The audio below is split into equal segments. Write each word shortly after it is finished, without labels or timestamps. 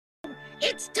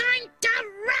It's time to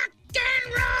rock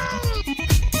and roll!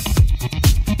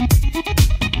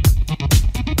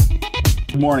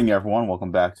 Good morning, everyone.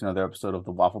 Welcome back to another episode of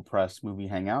the Waffle Press Movie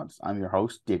Hangouts. I'm your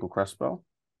host, Diego Crespo.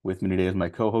 With me today is my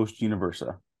co-host,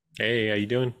 Universa. Hey, how you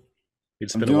doing?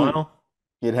 It's I'm been a doing, while.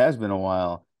 it has been a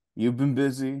while. You've been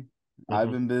busy. I've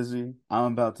hmm been busy.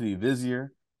 I'm about to be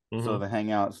busier. So hmm the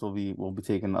Hangouts will be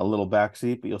taking a little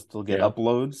backseat, but you'll still get Yeah.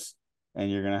 uploads, and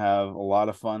you're gonna have a lot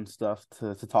of fun stuff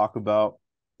to talk about.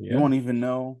 You Yeah. won't even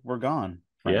know we're gone,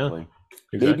 Yeah. frankly.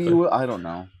 Maybe you Exactly. will. I don't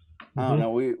know. I don't hmm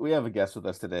know. We have a guest with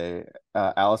us today,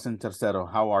 Allison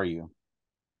Tercero. How are you?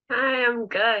 Hi, I'm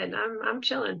good. I'm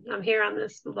chilling. I'm here on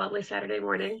this lovely Saturday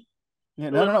morning. Yeah,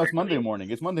 A no, no, little no. It's Monday early.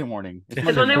 morning. It's Monday morning. It's It's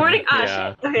Monday Monday morning? morning. Ah,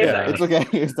 shit. Yeah. Okay, Yeah, sorry. Yeah. it's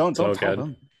okay. Don't It's all tell good.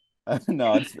 them.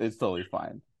 No, it's totally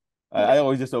fine. I Yeah.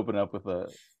 always just open up with a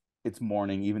it's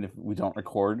morning, even if we don't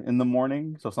record in the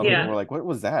morning. So some people Yeah. were like, "What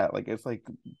was that?" Like it's like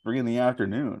 3 in the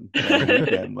afternoon on the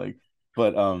weekend. Like,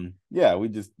 but yeah, we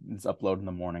just it's upload in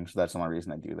the morning, so that's the only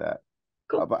reason I do that.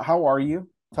 Cool. But how are you?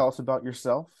 Tell us about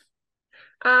yourself.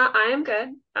 I am good.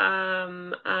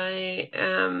 I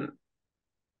am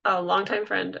a longtime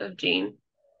friend of Gene.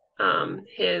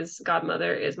 His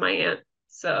godmother is my aunt,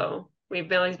 so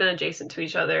we've always been adjacent to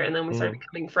each other, and then we started hmm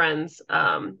becoming friends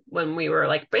when we were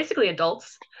like basically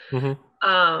adults. hmm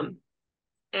Um,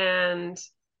 and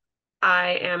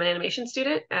I am an animation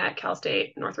student at Cal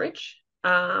State Northridge.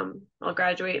 I'll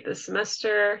graduate this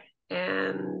semester,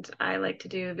 and I like to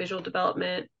do visual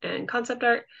development and concept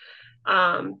art.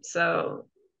 So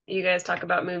you guys talk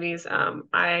about movies.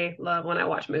 I love when I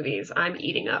watch movies. I'm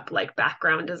eating up like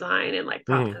background design and like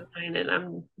prop hmm design, and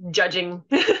I'm judging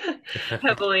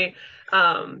heavily,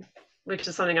 which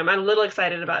is something I'm a little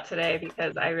excited about today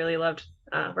because I really loved.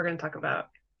 We're going to talk about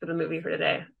for the movie for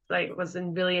today. Like, was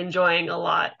really enjoying a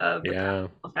lot of the Yeah.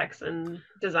 practical effects and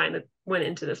design that went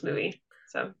into this movie.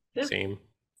 So yeah. Same.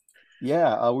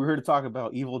 Yeah, we're here to talk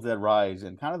about Evil Dead Rise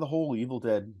and kind of the whole Evil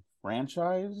Dead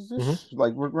franchise. hmm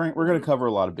Like we're going to Mhm. cover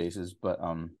a lot of bases, but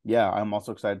yeah, I'm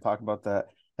also excited to talk about that.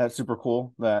 That's super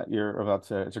cool that you're about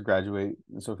to graduate.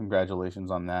 So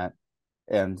congratulations on that.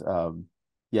 And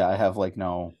yeah, I have like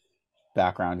no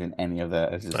background in any of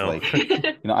that. It's just Oh. like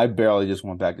I barely just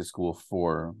went back to school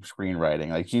for screenwriting.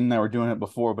 Like Gene and I were doing it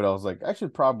before, but I was like, I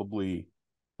should probably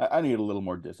I need a little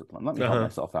more discipline. Let me help Uh-huh.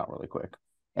 myself out really quick.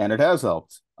 And it has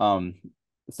helped.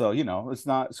 So it's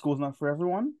not school's not for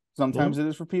everyone. Mhm. Sometimes it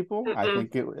is for people. Mm-mm.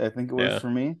 I think it was Yeah. for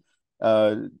me.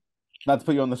 Uh Not to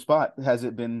put you on the spot, has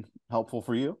it been helpful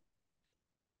for you?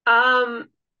 Um,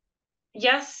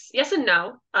 yes and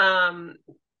no.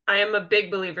 I am a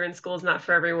big believer in school is not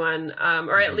for everyone,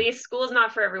 or at Mhm. least school is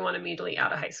not for everyone immediately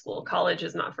out of high school. College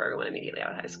is not for everyone immediately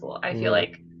out of high school. I feel Mm.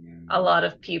 like a lot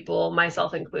of people,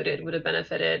 myself included, would have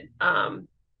benefited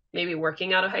maybe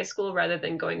working out of high school rather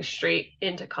than going straight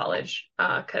into college.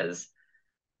 Because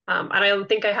I don't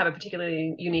think I have a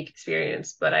particularly unique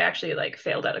experience, but I actually like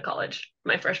failed out of college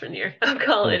my freshman year of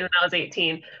college Mm. when I was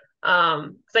 18.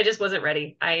 Because I just wasn't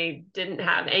ready. I didn't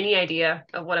have any idea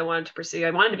of what I wanted to pursue.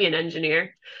 I wanted to be an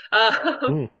engineer. Because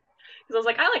Mm. I was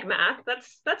like, I like math.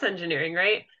 That's engineering,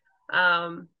 right?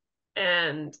 Um,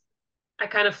 and I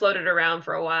kind of floated around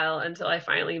for a while until I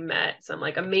finally met some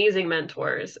like amazing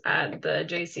mentors at the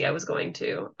JC I was going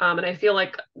to. And I feel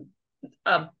like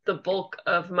the bulk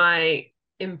of my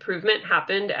improvement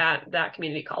happened at that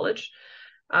community college.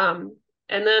 Um,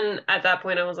 and then at that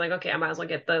point, I was like, okay, I might as well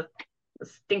get the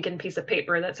stinking piece of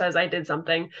paper that says I did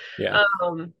something. Yeah.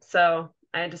 So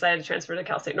I decided to transfer to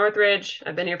Cal State Northridge.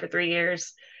 I've been here for 3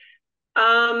 years.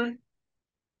 Um,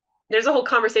 there's a whole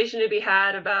conversation to be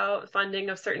had about funding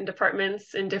of certain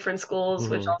departments in different schools,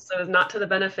 which hmm also is not to the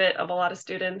benefit of a lot of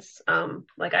students.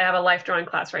 Like I have a life drawing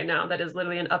class right now that is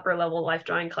literally an upper level life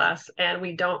drawing class, and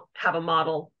we don't have a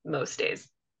model most days,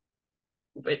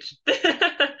 which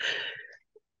Yeah.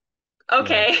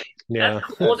 okay, that's Yeah.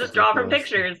 cool. We'll That's just draw from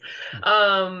ridiculous. pictures.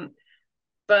 Um,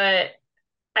 but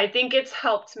I think it's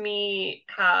helped me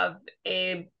have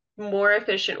a more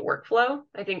efficient workflow.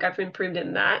 I think I've improved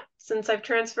in that since I've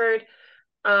transferred.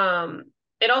 Um,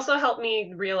 it also helped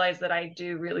me realize that I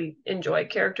do really enjoy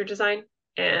character design.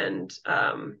 And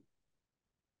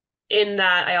in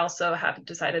that, I also have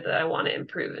decided that I want to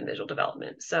improve in visual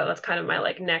development. So that's kind of my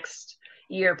like next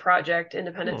year project,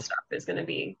 independent Mm. stuff is going to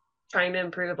be trying to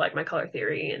improve like my color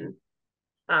theory and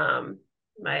um,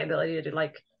 my ability to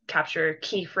like capture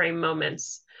key frame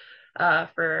moments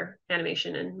for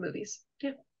animation and movies.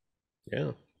 Yeah.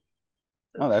 Yeah.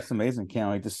 Oh, that's amazing.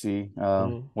 Can't wait to see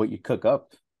Mm. what you cook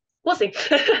up. We'll see.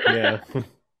 Yeah.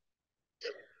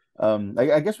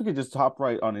 I guess we could just hop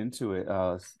right on into it.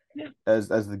 Yeah. As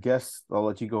the guest, I'll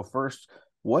let you go first.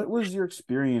 what was your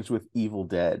experience with Evil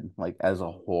Dead, like as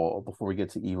a whole, before we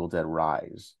get to Evil Dead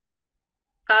Rise?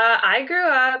 I grew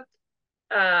up,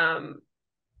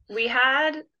 we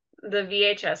had the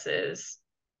VHSs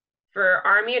for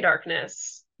Army of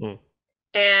Darkness, Mm.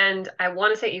 and I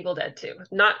want to say Evil Dead 2,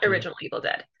 not original Evil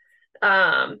Dead.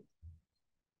 Um,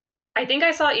 I think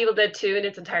I saw Evil Dead 2 in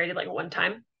its entirety like one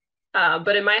time.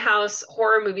 But in my house,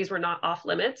 horror movies were not off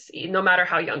limits, no matter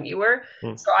how young you were.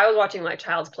 Mm. So I was watching like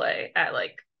Child's Play at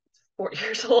like 4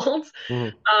 years old.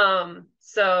 Mm.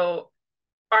 So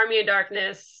Army of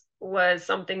Darkness was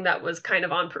something that was kind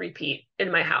of on repeat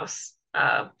in my house.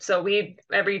 So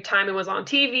every time it was on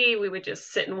TV, we would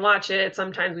just sit and watch it.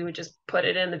 Sometimes we would just put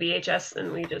it in the VHS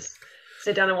and we just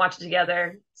sit down and watch it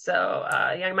together. So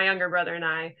yeah, my younger brother and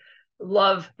I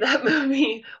love that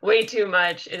movie way too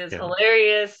much. It is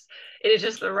hilarious. It is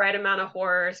just the right amount of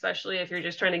horror, especially if you're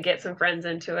just trying to get some friends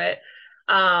into it.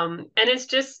 And it's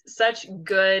just such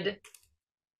good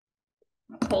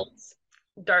cult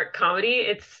dark comedy.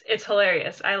 It's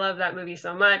hilarious. I love that movie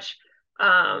so much.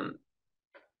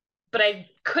 But I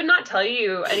could not tell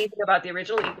you anything about the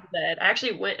original Evil Dead. I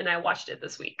actually went and I watched it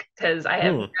this week because I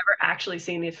have never actually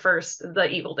seen the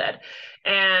Evil Dead.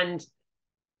 And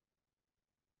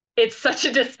it's such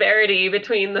a disparity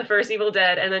between the first Evil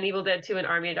Dead and then Evil Dead 2 and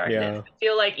Army of Darkness. Yeah. I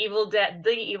feel like the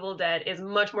Evil Dead is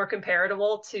much more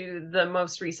comparable to the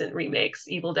most recent remakes,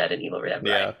 Evil Dead and Evil Dead Rise.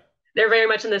 Yeah. They're very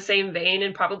much in the same vein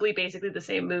and probably basically the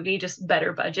same movie, just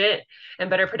better budget and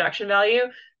better production value.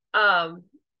 But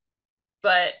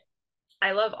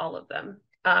I love all of them.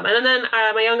 And then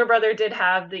my younger brother did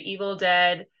have the Evil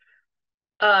Dead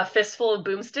Fistful of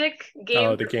Boomstick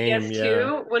game the for game,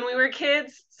 PS2 when we were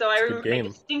kids. So I game.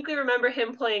 distinctly remember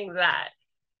him playing that.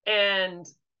 And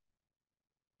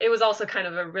it was also kind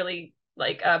of a really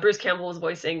like Bruce Campbell was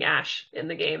voicing Ash in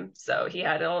the game, so he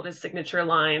had all of his signature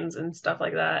lines and stuff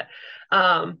like that.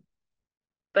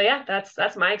 But yeah,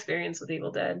 that's my experience with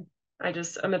Evil Dead.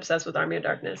 I'm obsessed with Army of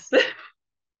Darkness.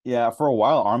 Yeah, for a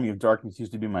while, Army of Darkness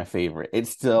used to be my favorite.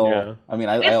 It's still, I mean,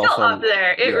 I It's also still up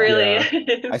there. It really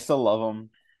I is. still love them.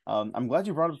 I'm glad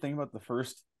you brought up thinking about the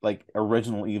first like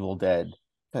original Evil Dead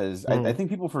because I think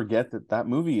people forget that that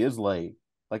movie is like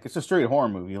it's a straight horror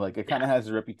movie. Like it kind of has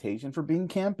a reputation for being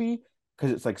campy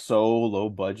because it's like so low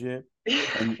budget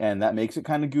and that makes it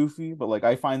kind of goofy. But like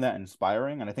I find that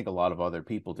inspiring, and I think a lot of other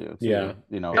people do too. Yeah.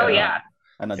 You know. Oh yeah.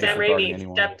 I'm not Sam disregarding Raimi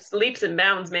anyone. leaps and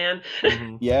bounds, man.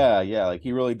 Yeah, like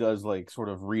he really does like sort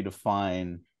of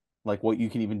redefine like what you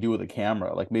can even do with a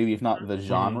camera. Like maybe if not the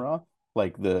genre,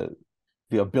 like the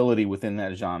ability within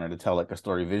that genre to tell like a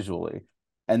story visually.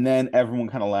 And then everyone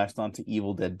kind of latched onto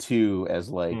Evil Dead 2 as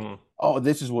like, oh,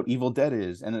 this is what Evil Dead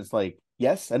is. And it's like,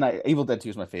 yes, and Evil Dead 2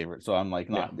 is my favorite, so I'm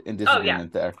like not in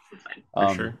disagreement there.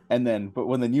 For sure. And then but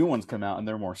when the new ones come out and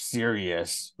they're more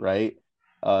serious, right?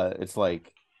 It's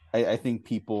like I think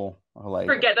people are like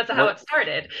forget that's how it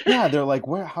started. Yeah, they're like,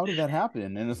 how did that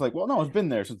happen? And it's like, well, no, it's been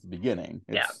there since the beginning.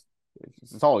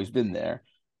 It's always been there.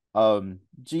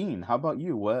 Gene, how about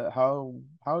you?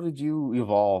 How did you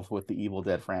evolve with the Evil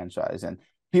Dead franchise? And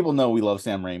people know we love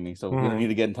Sam Raimi, so we don't need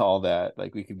to get into all that.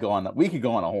 Like we could go on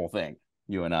a whole thing,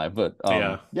 you and I. But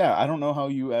yeah, I don't know how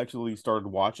you actually started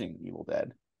watching Evil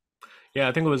Dead. Yeah,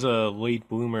 I think it was a late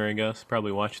bloomer, I guess.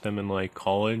 Probably watched them in like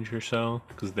college or so,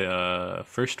 because the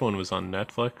first one was on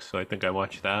Netflix, so I think I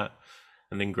watched that,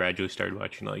 and then gradually started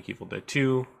watching like Evil Dead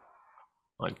 2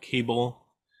 on cable,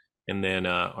 and then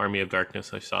Army of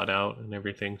Darkness I sought out and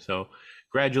everything. So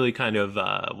gradually kind of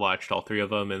watched all three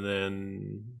of them, and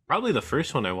then probably the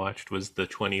first one I watched was the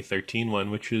 2013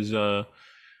 one, which is I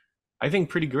think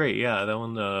pretty great. Yeah, that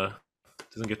one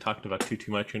doesn't get talked about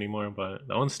too much anymore, but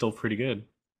that one's still pretty good.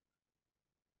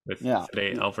 With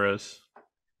Fede Alvarez.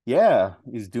 Yeah,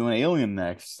 he's doing Alien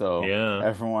next, so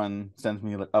everyone sends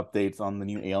me like updates on the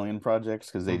new Alien projects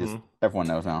because they just everyone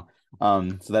knows now.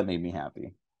 So that made me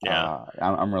happy.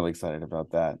 I'm really excited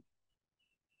about that.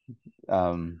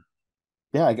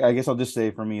 Yeah, I guess I'll just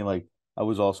say for me, like I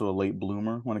was also a late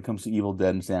bloomer when it comes to Evil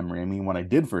Dead and Sam Raimi. When I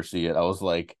did first see it, I was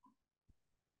like,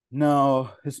 no,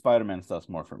 his Spider-Man stuff's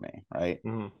more for me, right?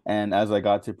 And as I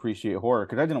got to appreciate horror,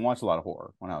 because I didn't watch a lot of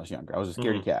horror when I was younger, I was a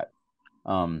scaredy cat.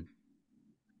 And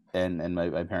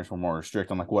my parents were more strict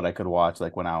on like what I could watch,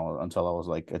 like until I was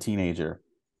like a teenager.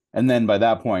 And then by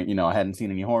that point, you know, I hadn't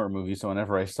seen any horror movies, so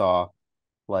whenever I saw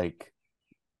like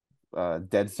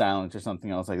Dead Silence or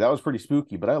something else, like that was pretty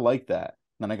spooky, but I liked that.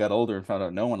 Then I got older and found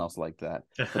out no one else liked that.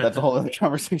 But that's a whole other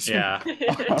conversation.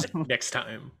 Next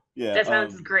time. Yeah, that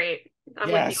sounds great. I'm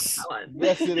yes, with you on that one.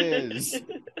 Yes, it is.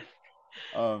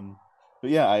 But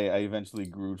yeah, I eventually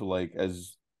grew to like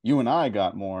as you and I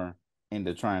got more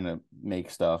into trying to make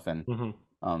stuff, and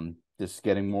just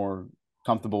getting more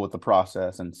comfortable with the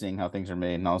process and seeing how things are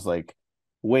made. And I was like,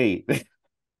 wait,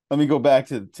 let me go back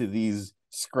to these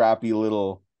scrappy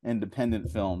little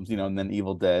independent films, and then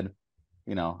Evil Dead.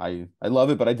 I love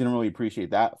it, but I didn't really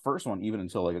appreciate that first one even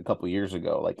until like a couple years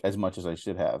ago, like as much as I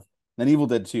should have. Then Evil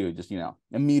Dead 2, just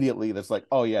immediately that's like,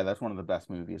 oh yeah, that's one of the best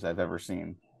movies I've ever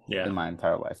seen in my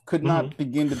entire life. Could not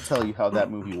begin to tell you how that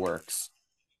movie works,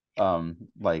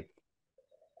 like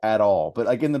at all, but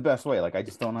like in the best way. Like I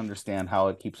just don't understand how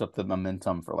it keeps up the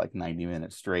momentum for like 90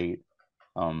 minutes straight.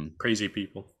 Crazy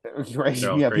people. Crazy,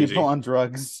 yeah, crazy. People on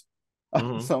drugs,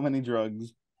 so many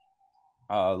drugs.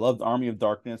 Loved Army of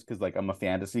Darkness because like I'm a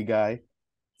fantasy guy,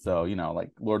 so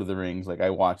like Lord of the Rings. Like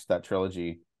I watched that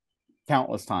trilogy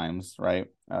countless times, right?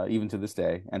 Even to this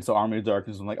day. And so Army of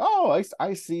Darkness, I'm like, oh,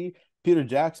 I see. Peter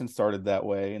Jackson started that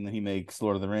way, and then he makes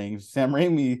Lord of the Rings. Sam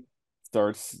Raimi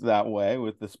starts that way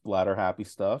with the splatter happy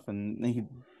stuff, and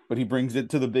he brings it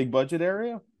to the big budget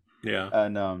area. Yeah.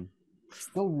 And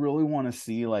still really want to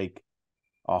see like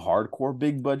a hardcore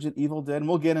big budget Evil Dead. And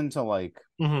we'll get into like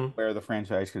where the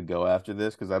franchise could go after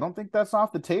this, because I don't think that's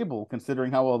off the table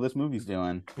considering how well this movie's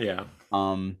doing. Yeah.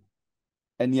 And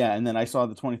then I saw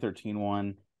the 2013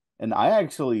 one, and I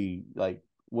actually like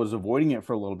was avoiding it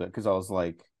for a little bit because I was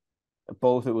like,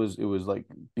 both it was like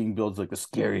being billed as like the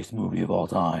scariest movie of all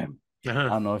time. I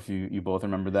don't know if you both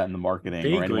remember that in the marketing.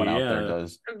 Vaguely, or anyone out there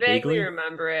does. I vaguely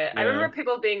remember it. Yeah. I remember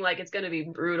people being like, it's going to be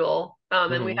brutal.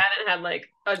 And we hadn't had like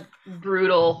a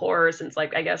brutal horror since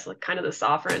like, I guess like kind of the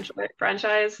Saw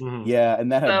franchise. Yeah.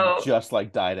 And that had just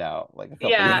like died out. Like a couple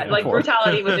years like before.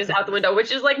 Brutality was just out the window,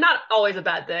 which is like not always a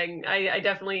bad thing. I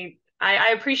definitely, I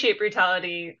appreciate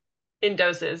brutality in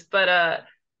doses, but I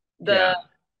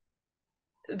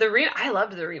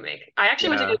loved the remake. I actually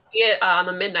went to go see it on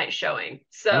the midnight showing.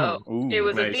 So it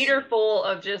was a theater full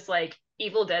of just like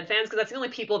Evil Dead fans, because that's the only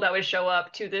people that would show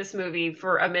up to this movie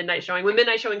for a midnight showing. When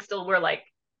midnight showing still were like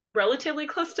relatively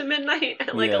close to midnight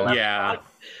at like 11 o'clock.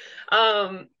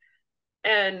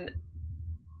 And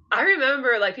I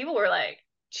remember like people were like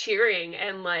cheering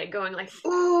and like going like,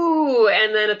 ooh.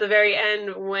 And then at the very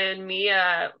end when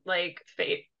Mia like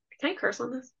can I curse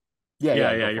on this?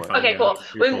 Yeah, you're fine. Okay, cool.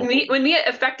 When Mia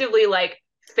effectively like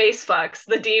face fucks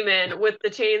the demon with the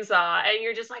chainsaw, and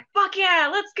you're just like, fuck yeah,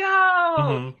 let's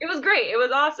go. It was great. It was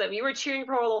awesome. You were cheering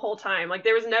for her the whole time. Like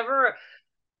there was never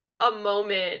a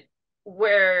moment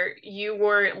where you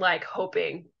weren't like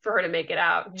hoping for her to make it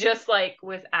out, just like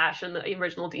with Ash and the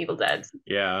original Evil Dead.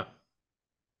 Yeah.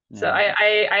 So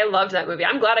I loved that movie.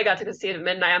 I'm glad I got to go see it at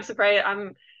midnight. I'm surprised.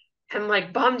 I'm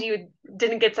like bummed you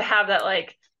didn't get to have that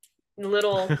like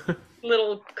little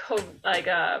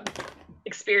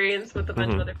experience with a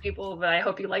bunch of other people, but I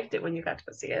hope you liked it when you got to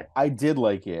go see it. I did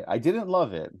like it. I didn't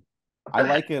love it. I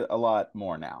like it a lot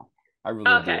more now. I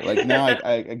really do. Like now,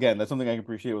 I again, that's something I can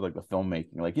appreciate with like the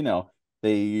filmmaking. Like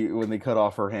when they cut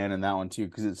off her hand in that one too,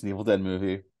 because it's an Evil Dead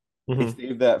movie. They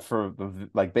saved that for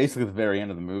like basically the very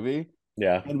end of the movie.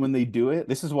 Yeah. And when they do it,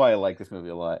 this is why I like this movie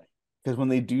a lot, because when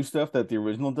they do stuff that the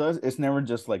original does, it's never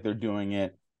just like they're doing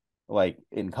it like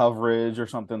in coverage or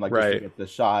something, like just to get the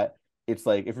shot. It's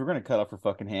like, if you're gonna cut off her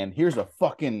fucking hand, here's a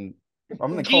fucking,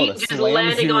 I'm gonna call it a just slam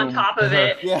landing zoom on top of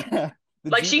it. Yeah,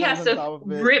 like she has to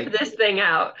rip this thing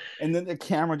out, and then the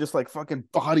camera just like fucking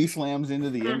body slams into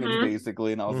the image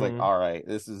basically, and I was like, all right,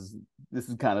 this is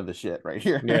kind of the shit right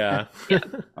here. Yeah.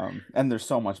 And there's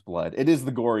so much blood. It is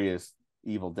the goriest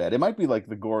Evil Dead. It might be like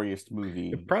the goriest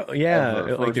movie.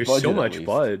 Ever, like there's so much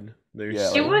blood.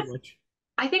 There's so much.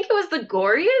 I think it was the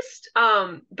goriest,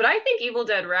 but I think Evil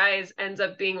Dead Rise ends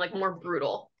up being like more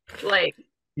brutal. Like,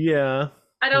 yeah,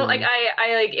 I don't like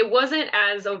I like it wasn't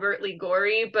as overtly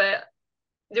gory, but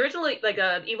the original like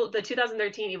the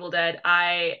 2013 Evil Dead,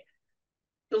 I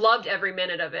loved every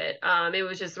minute of it. It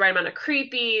was just the right amount of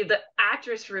creepy. The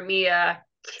actress for Mia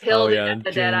killed it at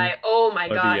the Deadeye. Oh my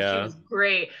god, she was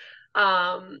great.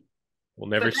 We'll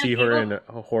never see her in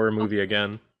a horror movie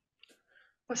again.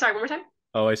 Oh, sorry, one more time.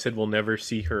 Oh, I said we'll never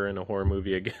see her in a horror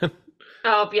movie again.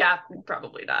 Oh yeah,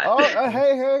 probably not. Oh,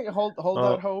 hey, hold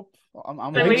that hope.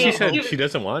 I think she said she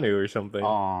doesn't want to or something.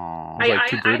 I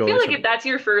feel like if that's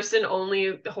your first and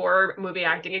only horror movie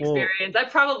acting experience,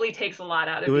 that probably takes a lot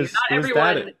out of you. Not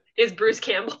everyone is Bruce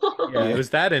Campbell. Yeah, it was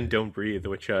that and Don't Breathe,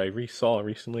 which I saw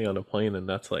recently on a plane, and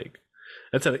that's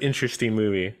an interesting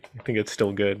movie. I think it's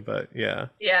still good, but yeah.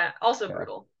 Yeah, also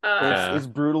brutal. It's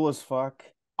brutal as fuck.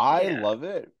 I love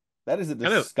it. That is a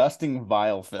disgusting,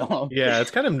 vile film. Yeah, it's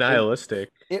kind of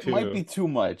nihilistic. It might be too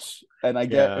much. And I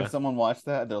get if someone watched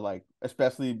that, they're like,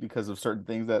 especially because of certain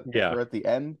things that occur at the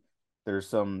end, there's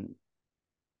some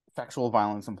sexual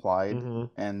violence implied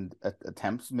and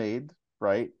attempts made,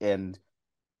 right? And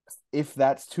if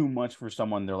that's too much for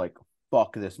someone, they're like,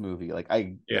 fuck this movie. Like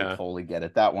I totally get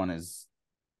it. That one is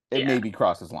maybe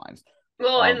crosses lines.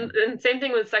 Well, and same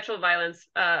thing with sexual violence,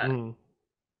 Mhm.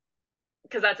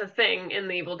 because that's a thing in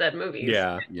the Evil Dead movies.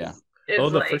 Yeah. It's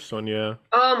the like, first one, yeah.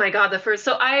 oh my God, the first.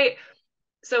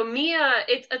 So Mia,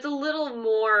 it's a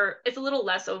little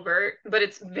less overt, but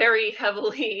it's very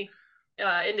heavily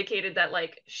indicated that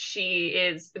like she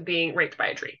is being raped by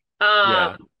a tree.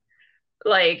 Yeah.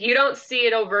 Like you don't see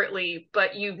it overtly,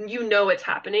 but you know it's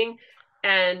happening.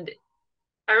 And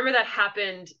I remember that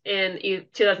happened in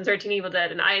 2013 Evil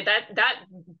Dead, and that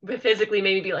physically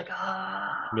made me be like,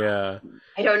 Yeah.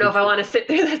 I don't know if I want to sit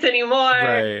through this anymore.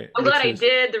 Right. I'm glad I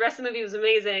did. The rest of the movie was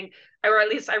amazing, or at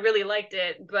least I really liked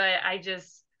it. But I'm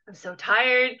so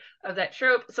tired of that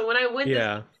trope. So when I went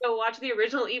to go watch the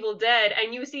original Evil Dead,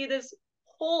 and you see this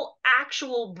whole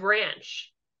actual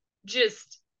branch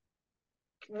just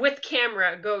with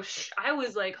camera go, I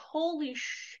was like, holy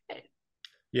shit.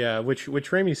 Yeah, which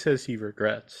Raimi says he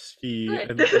regrets.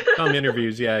 Some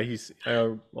interviews,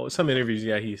 some interviews,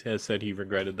 he has said he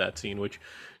regretted that scene, which,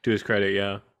 to his credit,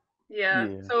 yeah.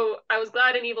 So I was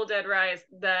glad in Evil Dead Rise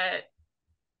that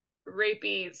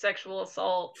rapey sexual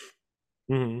assault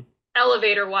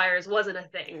elevator wires wasn't a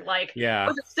thing. Like,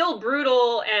 was it still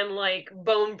brutal and like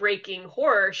bone breaking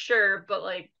horror? Sure, but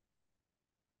like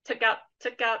took out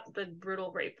the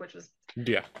brutal rape, which was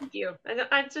thank you.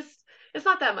 I just, it's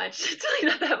not that much. It's really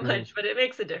not that much, but it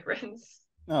makes a difference.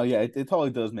 Oh yeah, it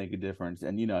totally does make a difference.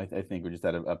 And I think we're just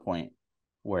at a point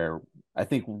where I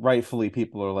think rightfully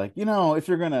people are like,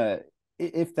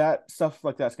 if that stuff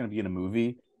like that's gonna be in a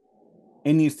movie,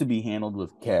 it needs to be handled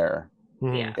with care.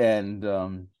 Yeah.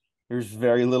 And there's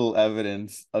very little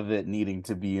evidence of it needing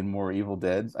to be in more Evil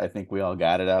Deads. I think we all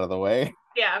got it out of the way.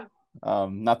 Yeah.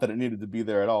 Not that it needed to be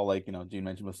there at all, like Gene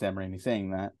mentioned with Sam Raimi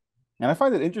saying that. And I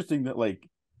find it interesting that like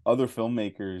other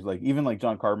filmmakers, like even like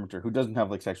John Carpenter, who doesn't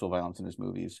have like sexual violence in his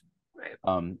movies,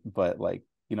 right? But like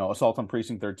Assault on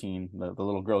Precinct 13, the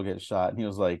little girl gets shot, and he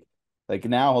was like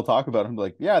now he'll talk about him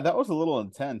like, yeah, that was a little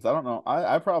intense. I don't know,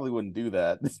 I probably wouldn't do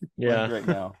that. Yeah. Like right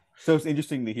now. So it's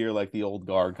interesting to hear like the old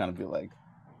guard kind of be like,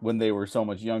 when they were so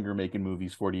much younger making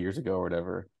movies 40 years ago or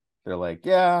whatever, they're like,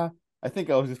 yeah, I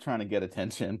think I was just trying to get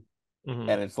attention.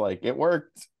 And it's like, it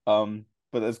worked.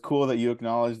 But it's cool that you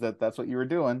acknowledge that that's what you were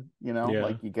doing.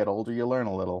 Like you get older, you learn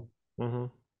a little.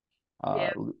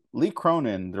 Lee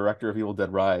Cronin, director of Evil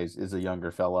Dead Rise, is a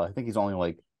younger fella. I think he's only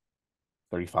like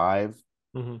 35,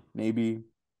 maybe.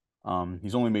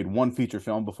 He's only made one feature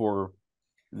film before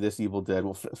this Evil Dead.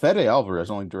 Well, Fede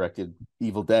Alvarez only directed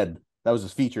Evil Dead. That was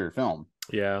his feature film.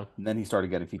 Yeah. And then he started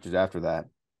getting features after that.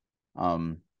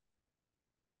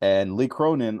 And Lee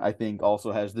Cronin, I think,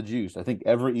 also has the juice. I think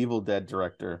every Evil Dead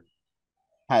director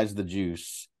has the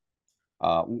juice.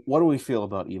 What do we feel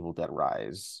about Evil Dead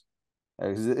Rise?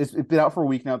 It's been out for a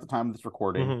week now at the time of this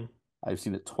recording. I've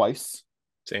seen it twice.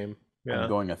 Same. Yeah. I'm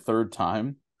going a third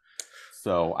time.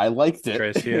 So I liked it.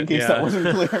 Try to see it. In case that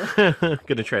wasn't clear.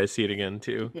 Gonna try to see it again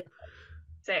too. Yeah.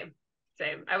 Same.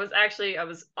 I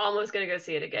was almost gonna go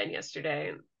see it again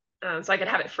yesterday, so I could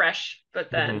have it fresh.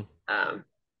 But then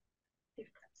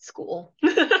school,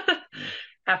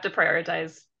 have to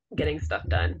prioritize getting stuff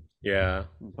done. Yeah,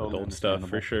 old stuff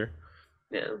for sure.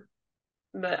 Yeah,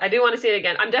 but I do want to see it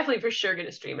again. I'm definitely for sure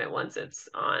gonna stream it once it's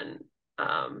on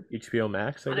HBO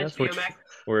Max, I guess, HBO Max.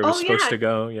 where it was supposed to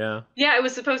go. Yeah, it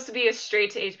was supposed to be a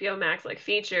straight to HBO Max like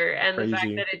feature, and Crazy. The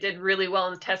fact that it did really well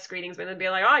in the test screenings, and then be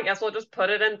like, oh, I guess we'll just put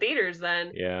it in theaters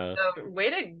then. Yeah. So way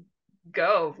to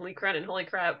go, Lee Cronin! Holy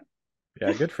crap.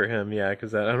 Yeah, good for him. Yeah,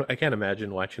 because I can't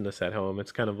imagine watching this at home.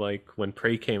 It's kind of like when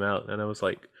Prey came out, and I was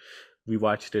like, we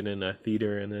watched it in a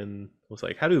theater, and then was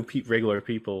like, how do regular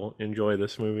people enjoy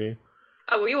this movie?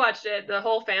 Oh, we watched it, the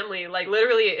whole family, like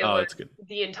literally it was good.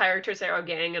 The entire Tercero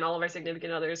gang and all of our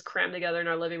significant others crammed together in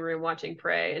our living room watching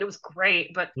Prey, and it was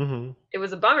great, but it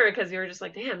was a bummer because you were just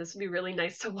like, damn, this would be really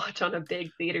nice to watch on a big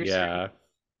theater screen.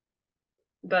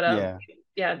 But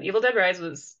Evil Dead Rise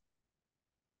was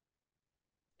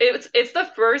it's the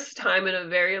first time in a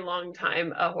very long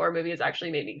time a horror movie has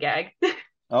actually made me gag.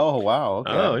 Oh wow!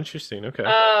 Okay. Oh, interesting. Okay.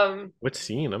 What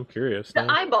scene? I'm curious. The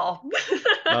eyeball.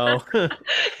 Oh,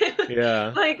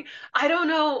 yeah. Like I don't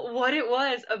know what it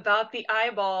was about the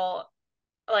eyeball,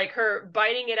 like her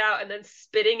biting it out and then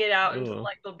spitting it out into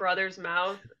like the brother's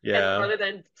mouth, rather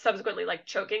than subsequently like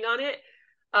choking on it.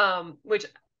 Which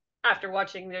after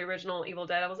watching the original Evil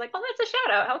Dead, I was like, oh, that's a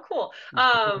shout out. How cool.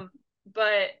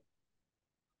 But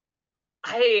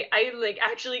I like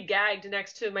actually gagged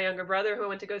next to my younger brother who I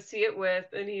went to go see it with,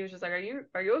 and he was just like, are you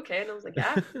okay? And I was like,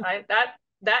 yeah.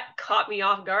 That caught me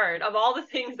off guard. Of all the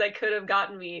things that could have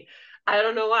gotten me, I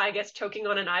don't know why. I guess choking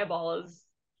on an eyeball is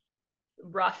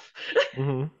rough.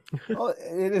 Hmm. Well,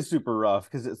 it is super rough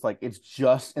because it's like it's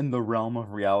just in the realm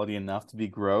of reality enough to be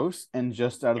gross, and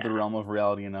just out of the Yeah. realm of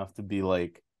reality enough to be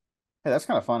like, hey, that's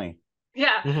kind of funny.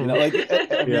 Yeah. You Hmm. know, like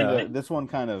I mean, Yeah. this one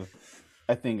kind of,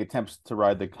 I think, attempts to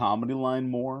ride the comedy line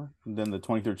more than the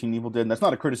 2013 Evil Dead. And that's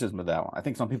not a criticism of that one. I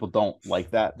think some people don't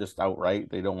like that just outright.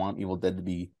 They don't want Evil Dead to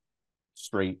be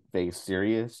straight face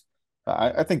serious.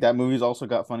 I think that movie's also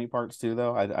got funny parts too,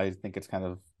 though. I think it's kind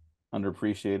of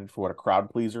underappreciated for what a crowd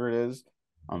pleaser it is.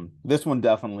 This one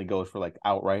definitely goes for like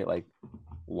outright like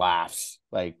laughs.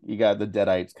 Like you got the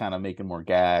Deadites kind of making more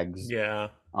gags. Yeah.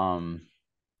 Um,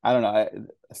 I don't know.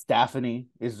 Staffany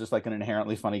is just like an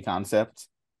inherently funny concept.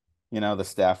 You know, the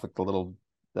staff with the little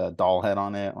doll head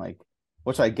on it, like,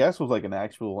 which I guess was like an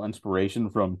actual inspiration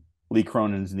from Lee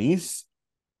Cronin's niece.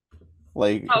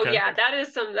 Like, Oh Okay. yeah, that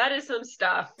is some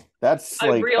stuff that's a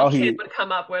like, real oh, kid he would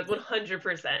come up with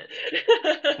 100%.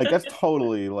 like that's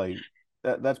totally like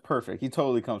that's perfect. He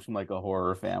totally comes from like a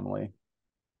horror family.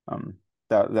 Um,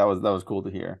 that was cool to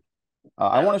hear.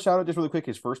 I That want was, to shout out just really quick.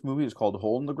 His first movie is called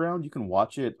Hole in the Ground. You can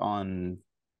watch it on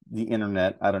the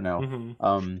internet. I don't know.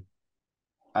 Hmm.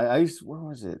 Where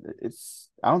was it?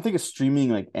 I don't think it's streaming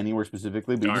like anywhere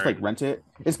specifically, but you just like Darn. rent it.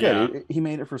 It's good. Yeah. He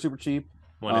made it for super cheap.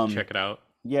 Want to check it out?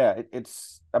 Yeah,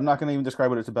 it's. I'm not gonna even describe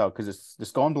what it's about because it's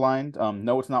just going blind.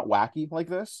 No, it's not wacky like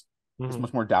this. It's Hmm.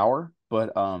 much more dour,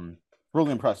 but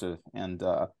really impressive. And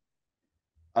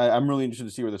I'm really interested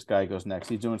to see where this guy goes next.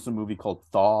 He's doing some movie called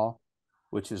Thaw,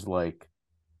 which is like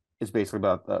it's basically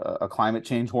about a climate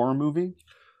change horror movie.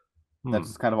 Hmm.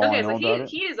 That's kind of all I okay, so know he about it.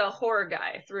 he is a horror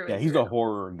guy through Yeah, and he's through. a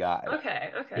horror guy.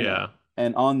 Okay, okay. You know. Yeah.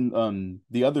 And on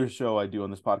the other show I do on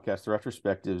this podcast, the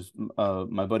retrospectives,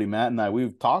 my buddy Matt and I,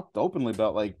 we've talked openly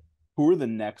about like who are the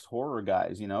next horror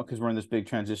guys, you know, because we're in this big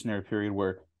transitionary period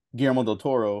where Guillermo del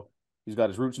Toro, he's got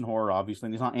his roots in horror, obviously,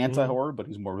 and he's not Hmm. anti-horror, but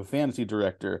he's more of a fantasy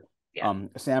director. Yeah.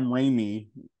 Sam Raimi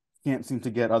can't seem to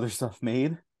get other stuff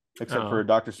made except for Oh. a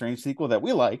Doctor Strange sequel that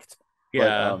we liked. But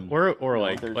Yeah. Or you know,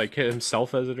 like there's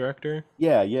himself as a director,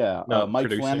 yeah. not Mike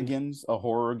producing. Flanagan's a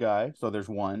horror guy, so there's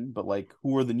one. But like,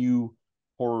 who are the new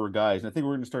horror guys? And I think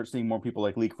we're gonna start seeing more people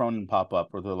like Lee Cronin pop up,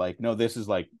 where they're like, no, this is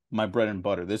like my bread and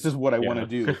butter. This is what I want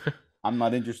to Yeah. do. I'm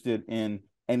not interested in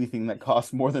anything that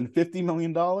costs more than $50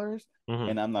 million, Hmm.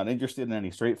 and I'm not interested in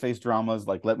any straight face dramas.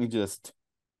 Like, let me just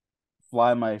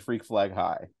fly my freak flag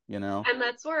high, you know? And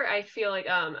that's where I feel like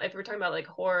if we're talking about like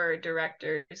horror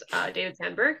directors, David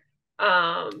Sandberg.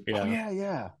 Oh Yeah.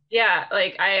 yeah. Yeah,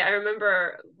 like I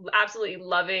remember absolutely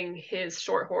loving his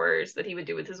short horrors that he would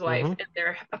do with his wife Hmm. in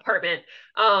their apartment.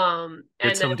 Did And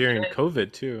then some during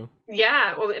COVID too.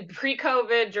 yeah, well,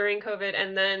 pre-COVID, during COVID,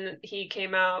 and then he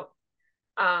came out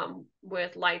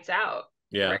with Lights Out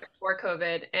Yeah. right before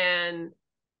COVID, and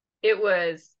it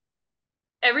was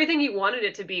everything he wanted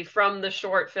it to be from the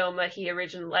short film that he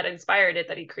originally that inspired it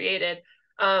that he created.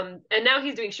 And now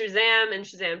he's doing Shazam and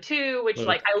Shazam 2, which Ugh.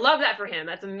 like I love that for him.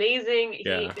 That's amazing. He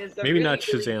Yeah. is a Maybe not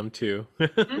really, really Shazam 2.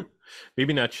 hmm?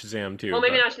 Maybe not Shazam Well, 2,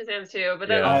 maybe but not Shazam 2, but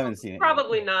then I yeah. also haven't seen it yet.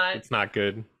 probably not It's not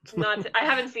good. I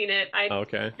haven't seen it.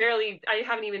 Okay. I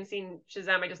haven't even seen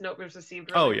Shazam. I just know it was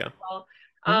received Oh really yeah. well.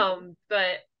 Mhm.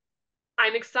 But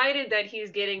I'm excited that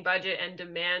he's getting budget and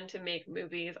demand to make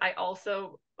movies. I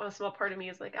also, a small part of me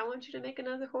is like, I want you to make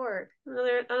another horror,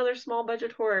 another small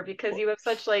budget horror because Well, you have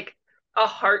such like a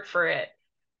heart for it.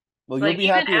 you'll Like be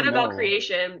even happy to Annabelle know.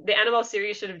 Creation, the Annabelle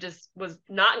series should have just was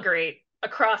not great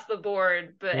across the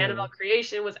board, but Hmm. Annabelle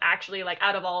Creation was actually like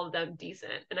out of all of them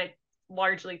decent. And I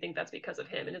largely think that's because of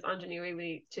him and his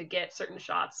ingenuity to get certain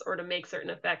shots or to make certain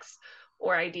effects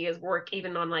or ideas work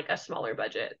even on like a smaller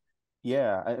budget.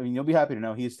 Yeah, I mean, you'll be happy to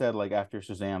know he said like after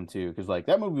Shazam too, because like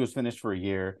that movie was finished for a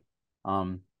year.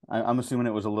 I'm assuming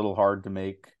it was a little hard to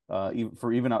make,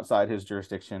 even outside his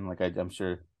jurisdiction. Like I'm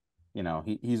sure, you know,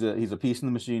 he's a piece in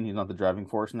the machine. He's not the driving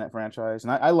force in that franchise,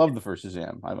 and I love the first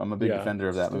Shazam. I'm a big Yeah. defender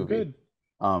of that Still movie. good.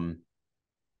 Um,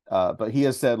 but he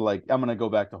has said like I'm gonna go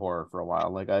back to horror for a while.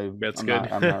 Like That's I'm good.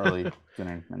 not really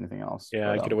doing anything else.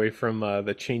 Yeah, But get away from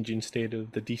the changing state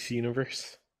of the DC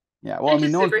universe. yeah, well, I And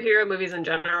mean, just no one's superhero movies in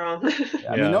general.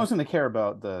 Yeah, I mean, no Yeah. one's gonna care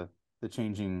about the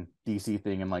changing DC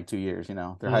thing in like 2 years. You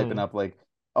know, they're hyping Hmm. up like,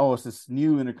 oh, it's this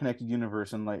new interconnected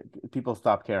universe, and like people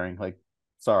stop caring. Like,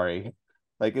 sorry,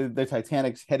 like the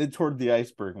Titanic's headed toward the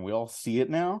iceberg, and we all see it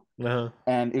now. Uh-huh.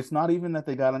 And it's not even that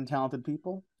they got untalented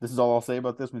people. This is all I'll say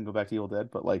about this. We can go back to Evil Dead,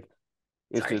 but like,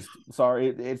 it's Sorry. just sorry.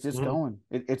 It's just Hmm. going.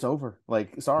 It's over.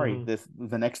 Like, sorry, Hmm.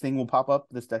 the next thing will pop up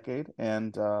this decade,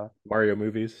 and Mario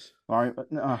movies. sorry,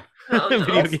 no. Oh Video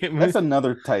no. That's game that's movies.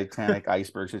 another Titanic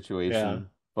iceberg Yeah. situation,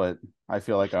 but I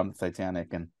feel like I'm the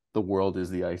Titanic, and the world is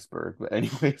the iceberg. But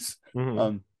anyways,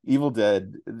 Mhm. Evil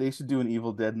Dead. They should do an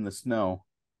Evil Dead in the snow.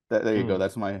 There you go. Mm.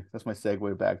 That's my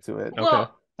segue back to it. Okay.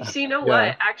 Well, so you know Yeah.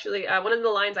 what? Actually, one of the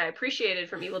lines I appreciated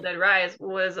from Evil Dead Rise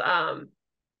was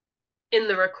in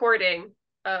the recording,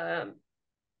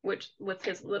 which with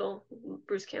his little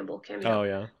Bruce Campbell cameo. Oh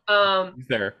yeah. Um, He's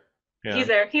there. he's Yeah.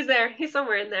 there. He's there. He's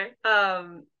somewhere in there.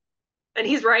 And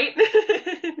he's right.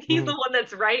 He's the Mhm. one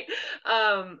that's right.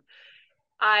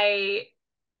 I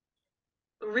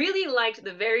really liked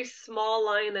the very small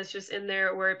line that's just in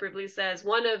there where it briefly says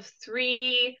one of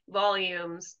 3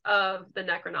 volumes of the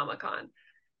Necronomicon.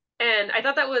 And I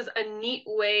thought that was a neat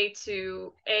way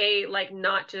to like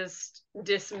not just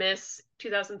dismiss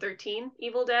 2013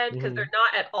 Evil Dead because they're Mhm.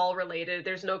 not at all related.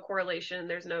 There's no correlation,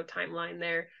 there's no timeline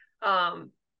there.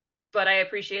 But I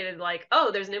appreciated like,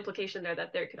 oh, there's an implication there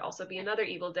that there could also be another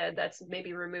Evil Dead that's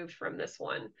maybe removed from this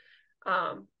one.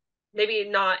 Maybe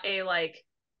not a like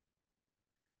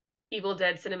Evil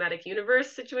Dead cinematic universe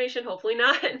situation, hopefully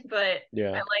not, but I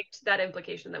Yeah. liked that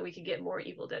implication that we could get more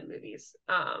Evil Dead movies,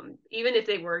 even if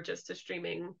they were just a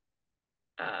streaming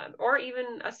or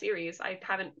even a series. I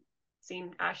haven't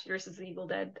seen Ash versus the Evil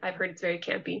Dead. I've heard it's very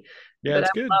campy, Yeah, but I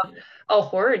it's good. love a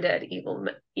horror Dead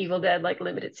Evil Dead like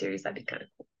limited series. That'd be kind of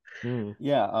cool. Mm.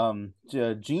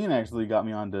 Yeah, Gene actually got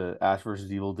me onto Ash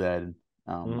versus Evil Dead.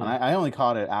 And Mhm. I only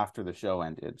caught it after the show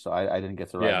ended, so I didn't get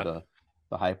to ride Yeah.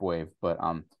 the hype wave. But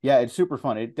yeah, it's super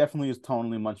fun. It definitely is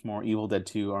tonally much more Evil Dead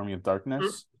 2 Army of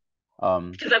Darkness.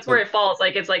 Because that's where But it falls.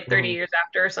 Like it's like 30 Mhm. years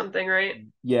after or something, right?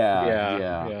 yeah, Yeah.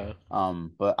 yeah. Yeah.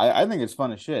 But I think it's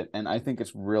fun as shit, and I think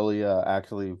it's really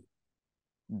actually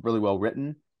really well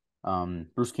written.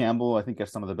 Bruce Campbell, I think,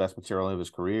 has some of the best material of his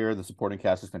career. The supporting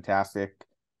cast is fantastic.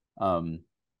 Um,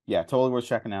 yeah, totally worth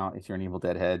checking out if you're an Evil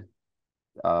Dead head.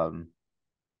 Um,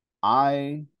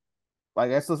 I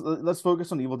guess let's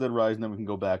focus on Evil Dead Rise, and then we can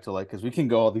go back to like because we can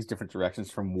go all these different directions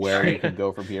from where we can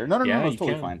go from here. No, no, no, Yeah, no, it's you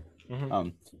totally can. fine.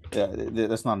 Mhm. Yeah,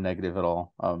 that's not negative at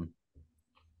all.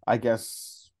 I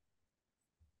guess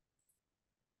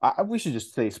we should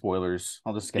just say spoilers.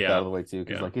 I'll just get that out of Yeah. the way too,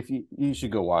 because Yeah. like if you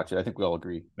should go watch it. I think we all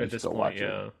agree you At should this go point, watch it.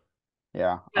 yeah.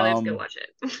 Yeah. Yeah, let's go watch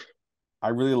it. I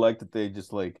really like that they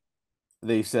just like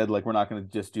they said like we're not going to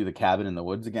just do the cabin in the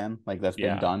woods again. Like that's been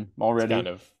Yeah. done It's kind already.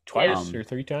 of Yeah. twice or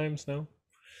 3 times now.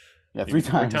 Yeah, three Maybe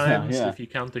four times now. times Yeah. if you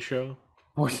count the show.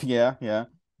 Yeah, yeah.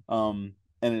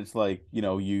 And it's like,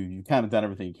 you kind of done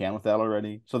everything you can with that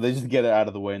already. So they just get it out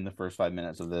of the way in the first 5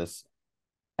 minutes of this.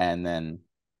 And then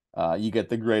you get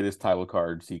the greatest title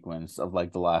card sequence of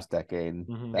like the last decade.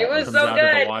 Mhm. It That was Comes was so out of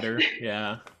the good. water.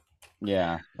 Yeah.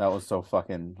 yeah, that was so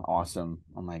fucking awesome.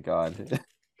 Oh my God.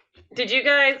 Did you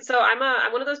guys? So I'm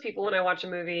one of those people when I watch a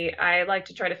movie, I like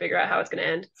to try to figure out how it's going to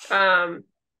end.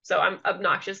 So I'm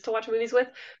obnoxious to watch movies with,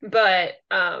 but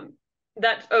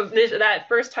that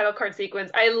first title card sequence,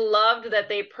 I loved that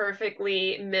they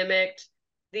perfectly mimicked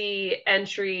the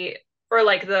entry or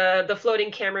like the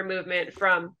floating camera movement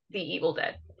from The Evil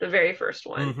Dead, the very first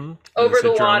one. Mm-hmm. Over It's a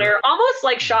the drone. water, almost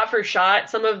like shot for shot.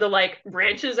 Some of the like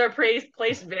branches are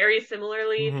placed very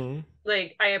similarly. Mm-hmm.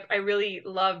 Like I really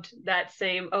loved that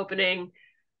same opening.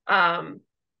 Um,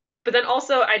 but then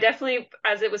also I definitely,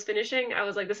 as it was finishing, I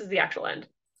was like, this is the actual end.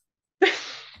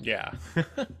 Yeah.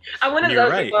 I'm one And of you're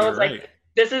those right. people. I You're was like, right.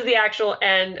 this is the actual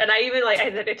end. And I even like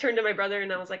I turned to my brother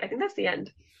and I was like, I think that's the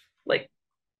end. Like,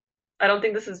 I don't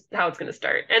think this is how it's gonna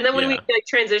start. And then when we Yeah. like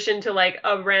transition to like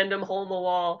a random hole in the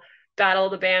wall battle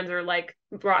of the bands or like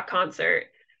rock concert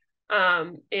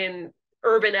in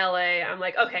urban LA, I'm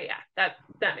like, okay, yeah,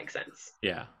 that makes sense.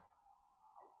 Yeah.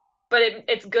 But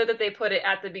it's good that they put it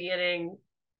at the beginning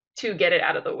to get it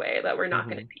out of the way that we're not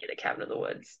going to Mm-hmm. be in a cabin in the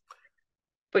woods.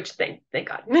 Which thank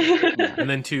God. Yeah. And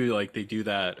then too, like they do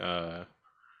that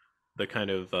the kind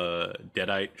of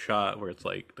deadite shot where it's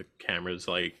like the camera's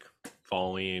like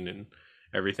falling and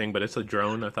everything, but it's a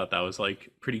drone. I thought that was like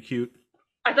pretty cute.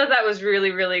 I thought that was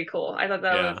really, really cool. I thought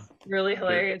that Yeah. was really Good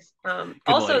hilarious. good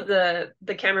Also light.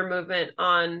 the camera movement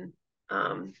on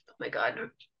oh my God,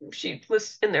 she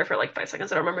was in there for like 5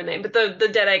 seconds. I don't remember her name, but the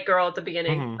deadite girl at the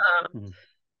beginning. Mm-hmm.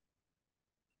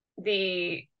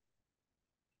 The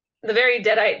the very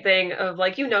deadite thing of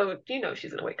like she's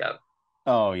gonna wake up.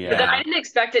 Oh But then yeah. I didn't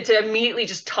expect it to immediately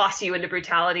just toss you into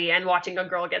brutality and watching a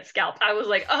girl get scalped. I was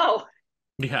like, oh,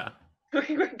 Yeah.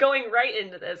 we're going right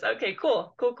into this. Okay,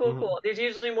 cool. Mm-hmm. There's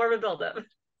usually more of a buildup.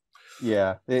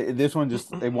 Yeah. This one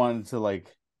just they wanted to like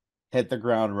hit the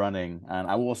ground running. And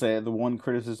I will say the one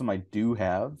criticism I do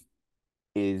have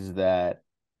is that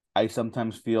I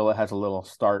sometimes feel it has a little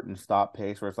start and stop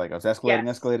pace where it's like, oh, it's escalating,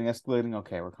 Yes. escalating, escalating.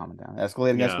 Okay, we're calming down.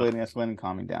 Escalating, Yeah. escalating, escalating,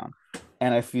 calming down.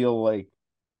 And I feel like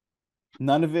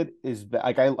none of it is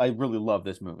like I really love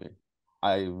this movie.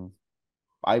 I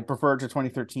I prefer it to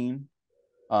 2013.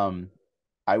 Um,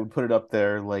 I would put it up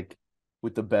there like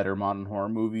with the better modern horror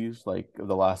movies like of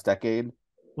the last decade.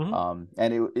 Mhm.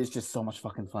 And it's just so much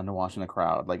fucking fun to watch in a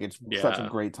crowd. Like it's such a Yeah.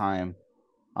 great time.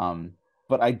 Um,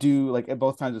 but I do like at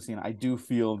both times I've seen it, I do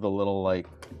feel the little like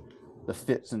the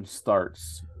fits and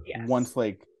starts Yes. once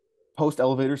like post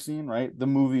elevator scene, right? The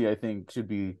movie I think should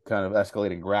be kind of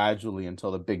escalating gradually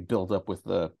until the big build up with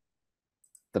the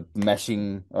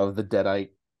meshing of the deadite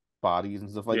bodies and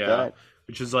stuff like Yeah. that.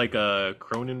 Which is like a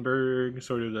Cronenberg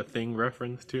sort of the thing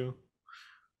reference to.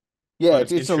 Yeah,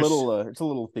 But it's a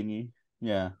little thingy.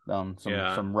 Yeah,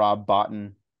 yeah. some Rob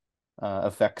Bottin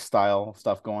effect style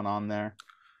stuff going on there.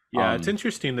 Yeah, it's Um,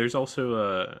 interesting. There's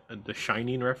also the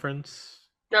Shining Oh, the reference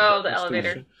to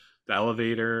elevator. the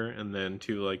elevator, and then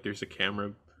to like there's a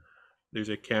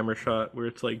camera shot where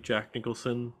it's like Jack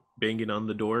Nicholson banging on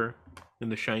the door in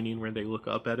The Shining where they look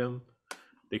up at him.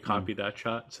 They mm, copied that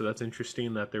shot, so that's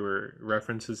interesting that there were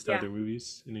references to Yeah. other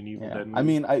movies in an Evil yeah, Dead I movie.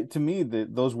 mean, I to me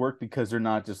those work because they're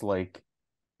not just like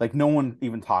no one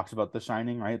even talks about The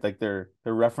Shining, right? Like they're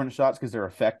reference shots because they're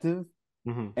effective.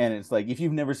 Hmm. And it's like if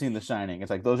you've never seen The Shining,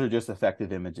 it's like those are just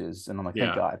effective images. And I'm like, thank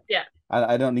Yeah. God. Yeah.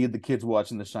 I don't need the kids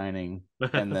watching The Shining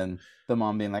and then the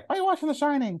mom being like, "Why are you watching The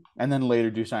Shining?" And then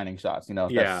later do Shining shots. You know,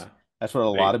 Yeah. that's what a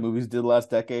lot Right. of movies did last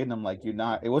decade. And I'm like, you're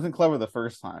not. It wasn't clever the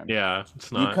first time. Yeah.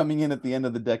 It's You not. coming in at the end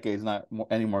of the decade is not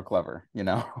any more clever. You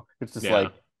know, it's just Yeah.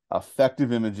 like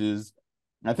effective images.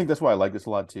 And I think that's why I like this a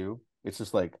lot too. It's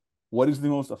just like, what is the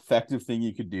most effective thing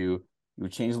you could do? You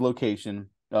would change the location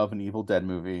of an Evil Dead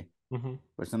movie. Hmm.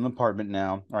 It's in an apartment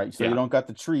now. All right, so you Yeah. don't got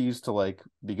the trees to like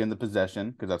begin the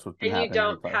possession because that's what's been And you happening in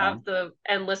the don't entire have time. the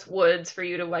endless woods for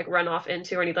you to like run off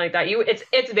into or anything like that.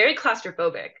 It's very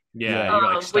claustrophobic, Yeah. Yeah, You're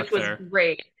like which stuck was there.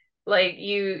 great. Like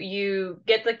you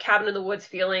get the cabin in the woods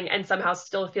feeling and somehow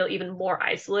still feel even more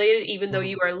isolated, even though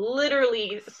you Hmm. are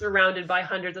literally surrounded by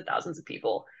hundreds of thousands of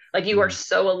people. Like you are mm,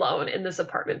 so alone in this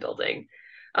apartment building.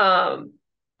 Um,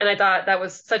 and I thought that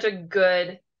was such a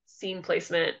good scene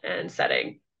placement and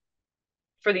setting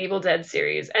for the Evil Dead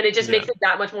series. And it just Yeah. makes it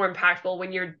that much more impactful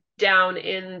when you're down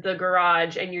in the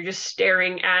garage and you're just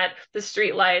staring at the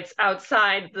street lights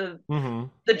outside Hmm.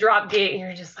 the drop gate and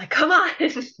you're just like, come on.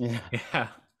 yeah, Yeah.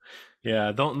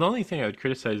 Yeah. The only thing I would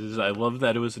criticize is I love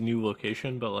that it was a new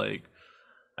location, but like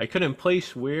I couldn't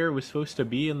place where it was supposed to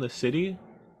be in the city.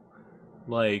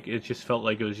 Like it just felt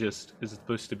like it was just is it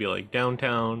supposed to be like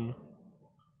downtown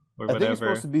or I think it's supposed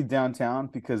whatever? to be downtown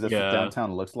because that's what Yeah.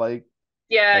 downtown looks like.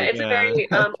 Yeah, Like, it's a Yeah. very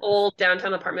old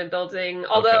downtown apartment building.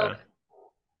 Although Okay.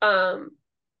 um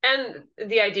and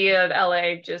the idea of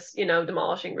LA just,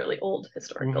 demolishing really old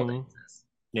historic buildings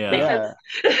Hmm. Yeah. makes yeah,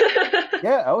 sense.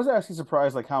 yeah. I was actually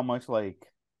surprised like how much like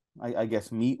I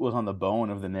guess meat was on the bone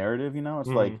of the narrative. You know, it's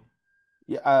like Hmm.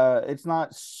 yeah, it's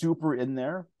not super in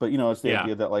there, but you know, it's the Yeah.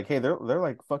 idea that like, hey, they're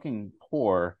like fucking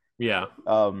poor. Yeah.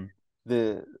 Um,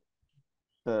 the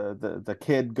the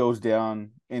kid goes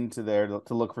down into there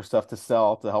to look for stuff to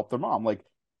sell to help their mom. Like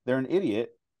they're an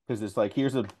idiot because it's like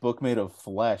here's a book made of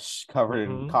flesh covered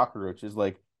in Hmm. cockroaches.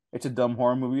 Like it's a dumb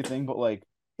horror movie thing, but like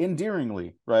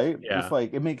endearingly, right? It's Yeah.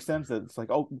 like it makes sense that it's like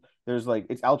oh, there's like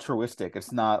it's altruistic.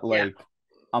 It's not Yeah. like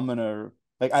I'm gonna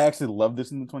like I actually love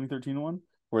this in the 2013 one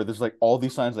where there's like all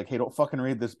these signs like hey don't fucking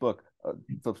read this book.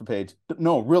 Flips a page.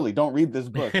 No, really, don't read this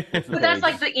book. Flips a But that's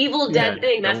page. like the Evil Yeah. Dead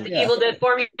thing. That's the Don't. Yeah, Evil Dead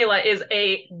formula is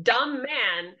a dumb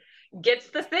man gets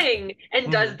the thing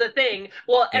and does Mhm. the thing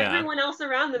while Yeah. everyone else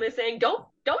around them is saying, don't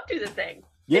do the thing.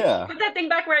 yeah. Put that thing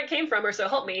back where it came from, or so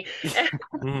help me.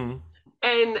 Hmm.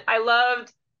 And I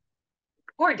loved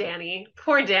poor Danny.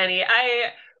 Poor Danny.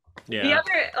 The Yeah.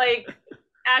 other like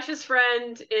Ash's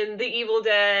friend in The Evil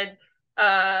Dead,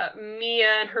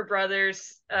 Mia and her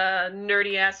brother's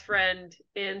nerdy ass friend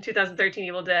in 2013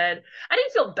 Evil Dead. I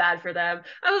didn't feel bad for them.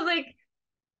 I was like,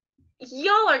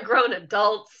 y'all are grown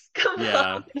adults. Come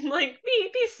Yeah. on, like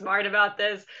be smart about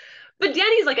this. But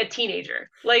Danny's like a teenager.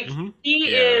 Like Hmm. he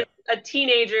Yeah. is a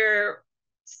teenager,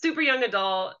 super young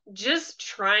adult, just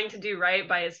trying to do right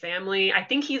by his family. I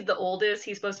think he's the oldest.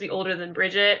 He's supposed to be older than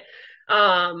Bridget.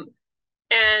 Um,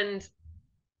 and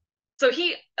so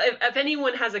if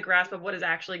anyone has a grasp of what is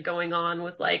actually going on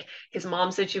with like his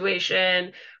mom's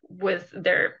situation, with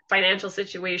their financial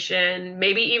situation,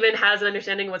 maybe even has an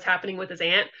understanding of what's happening with his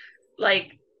aunt,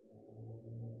 like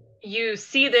you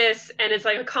see this and it's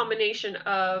like a combination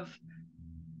of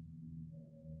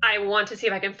I want to see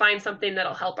if I can find something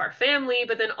that'll help our family,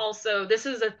 but then also this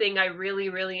is a thing I really,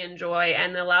 really enjoy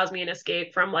and allows me an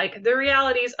escape from like the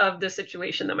realities of the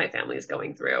situation that my family is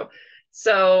going through.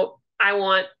 So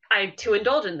I to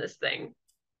indulge in this thing.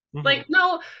 Like,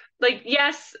 no, like,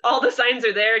 yes, all the signs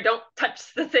are there. Don't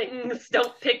touch the things.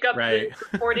 Don't pick up the Right.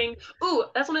 recording. Ooh,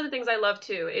 that's one of the things I love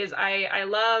too, is I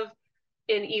love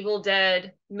in Evil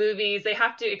Dead movies, they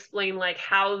have to explain like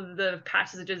how the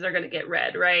passages are going to get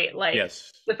read, right? Like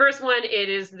Yes. the first one, it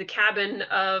is the cabin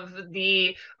of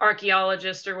the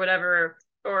archaeologist or whatever,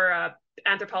 or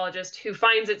anthropologist who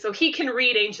finds it so he can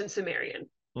read ancient Sumerian.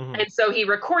 And so he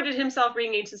recorded himself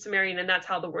reading ancient Sumerian, and that's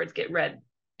how the words get read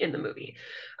in the movie.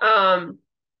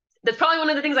 That's probably one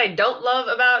of the things I don't love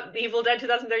about Evil Dead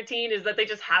 2013 is that they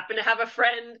just happen to have a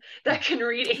friend that can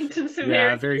read ancient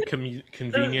Sumerian. Yeah, very convenient.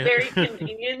 Very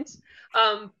convenient.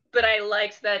 But I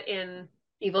liked that in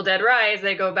Evil Dead Rise,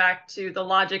 they go back to the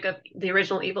logic of the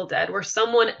original Evil Dead, where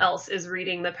someone else is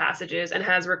reading the passages and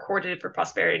has recorded it for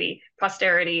posterity.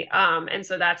 And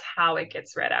so that's how it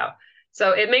gets read out.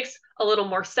 So it makes a little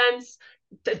more sense.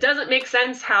 It doesn't make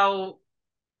sense how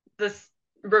the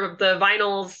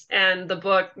vinyls and the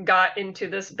book got into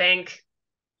this bank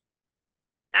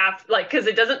after, like, because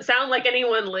it doesn't sound like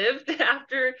anyone lived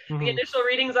after the initial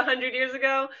readings 100 years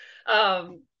ago.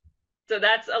 So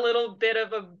that's a little bit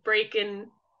of a break in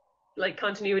like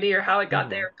continuity or how it got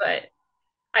there, but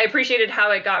I appreciated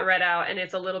how it got read out, and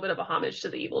it's a little bit of a homage to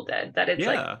the Evil Dead that it's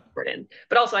like written.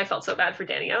 But also, I felt so bad for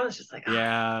Danny. I was just like,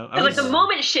 yeah, like the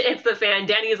moment shit hits the fan,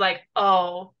 Danny is like,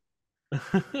 oh,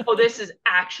 this is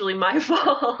actually my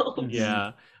fault.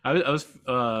 Yeah, I was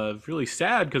really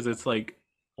sad because it's like,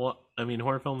 well, I mean,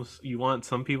 horror films, you want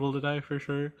some people to die for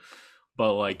sure,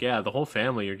 but like, yeah, the whole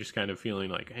family, you're just kind of feeling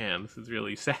like, man, this is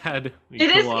really sad.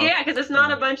 It is, yeah, because it's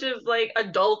not a bunch of like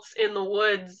adults in the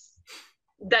woods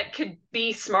that could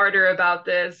be smarter about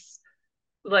this.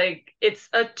 Like, it's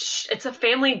a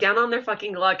family down on their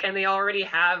fucking luck, and they already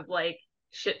have like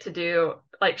shit to do,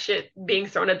 like shit being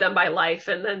thrown at them by life,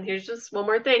 and then here's just one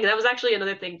more thing. And that was actually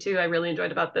another thing too I really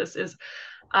enjoyed about this is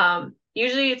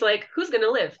usually it's like, who's gonna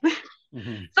live?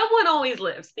 Someone always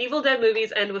lives. Evil Dead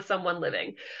movies end with someone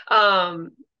living.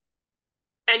 And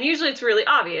usually it's really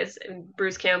obvious. In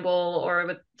Bruce Campbell or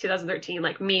with 2013,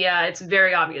 like Mia, it's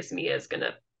very obvious Mia is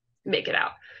gonna make it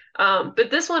out.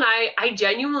 But this one, I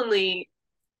genuinely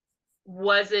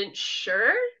wasn't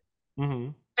sure.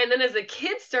 And then as the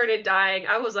kids started dying,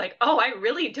 I was like, oh, I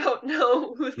really don't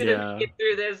know who's gonna make it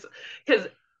through this, because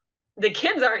the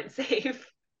kids aren't safe.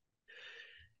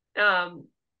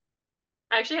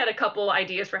 I actually had a couple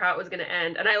ideas for how it was going to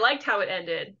end, and I liked how it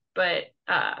ended, but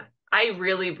I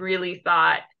really, really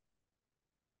thought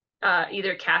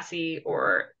either Cassie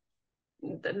or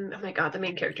oh my god, the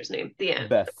main character's name, the end,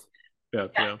 Beth.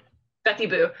 Yeah. Bethy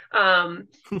Boo.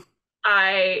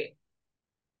 I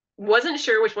wasn't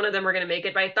sure which one of them were going to make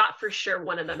it, but I thought for sure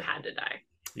one of them had to die.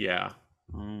 Yeah.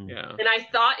 Yeah. And I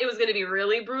thought it was going to be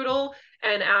really brutal.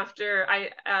 And after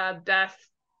Beth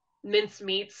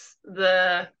mincemeats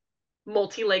the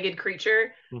multi-legged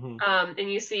creature, and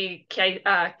you see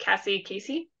Cassie,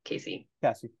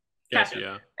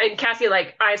 yeah. And Cassie,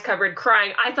 like, eyes covered,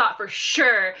 crying. I thought for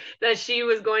sure that she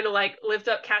was going to like lift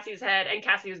up Cassie's head, and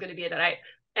Cassie was going to be a deadite,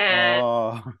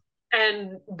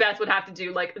 and Beth would have to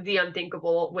do like the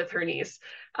unthinkable with her niece.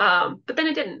 But then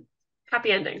it didn't.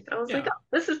 Happy ending. I was like, oh,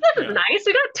 this is nice.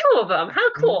 We got two of them.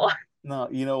 How cool. No,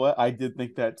 you know what? I did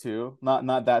think that too.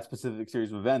 Not that specific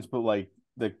series of events, but like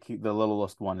the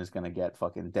littlest one is gonna get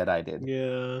fucking dead-eyed.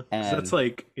 Yeah, and that's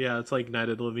like, it's like Night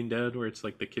of the Living Dead, where it's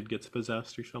like the kid gets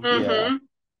possessed or something. Yeah,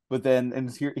 but then,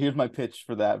 and here's my pitch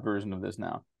for that version of this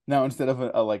now. Now, instead of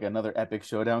a like another epic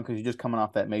showdown, because you're just coming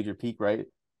off that major peak, right?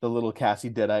 The little Cassie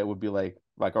Deadeye would be like,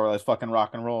 all right, let's fucking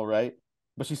rock and roll, right?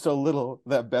 But she's so little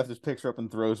that Beth just picks her up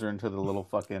and throws her into the little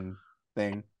fucking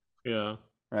thing. Yeah.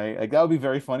 Right? Like, that would be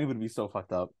very funny, but it'd be so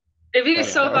fucked up. It'd be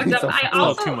so fucked up. I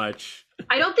also, too much.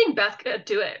 I don't think Beth could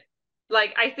do it.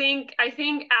 Like, I think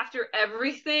after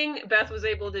everything, Beth was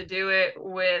able to do it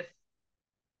with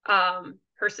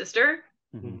her sister.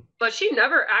 But she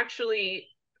never actually,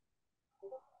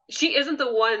 she isn't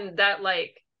the one that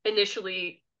like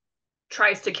initially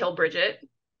tries to kill Bridget.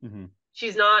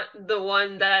 She's not the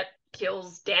one that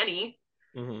kills Danny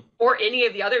or any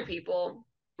of the other people.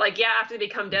 Like, yeah, after they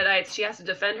become deadites, she has to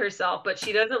defend herself, but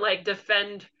she doesn't like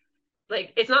defend.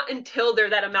 Like, it's not until they're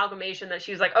that amalgamation that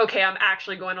she's like, okay, I'm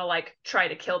actually going to like try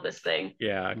to kill this thing.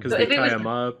 Yeah, because they tie them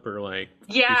up or like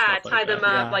tie them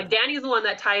up. Yeah. Like, Danny's the one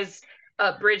that ties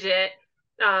up Bridget,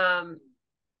 and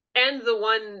the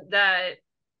one that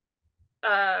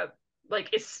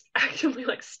like is actually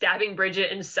like stabbing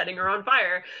Bridget and setting her on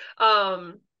fire.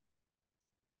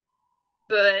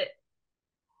 But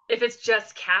if it's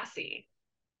just Cassie,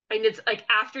 and it's like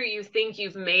after you think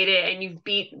you've made it and you've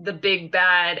beat the big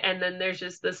bad, and then there's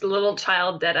just this little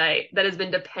child Deadite that has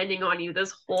been depending on you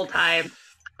this whole time.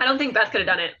 I don't think Beth could have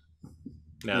done it.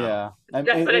 No. Yeah,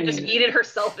 Beth would I have just mean, yeeted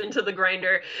herself into the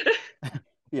grinder.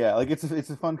 yeah, like it's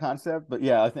a fun concept, but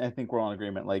yeah, I think we're all in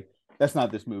agreement. Like that's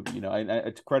not this movie, you know.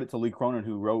 It's credit to Lee Cronin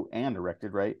who wrote and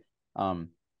directed, right?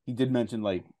 He did mention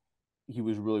like he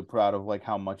was really proud of like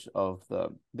how much of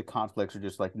the conflicts are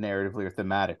just like narratively or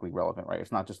thematically relevant, right?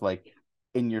 It's not just like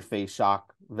in your face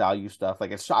shock value stuff.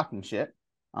 Like it's shocking shit.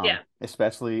 Yeah.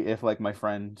 Especially if like my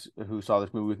friend who saw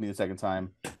this movie with me the second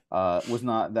time was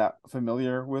not that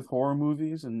familiar with horror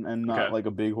movies and not Okay. like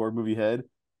a big horror movie head.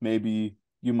 Maybe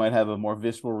you might have a more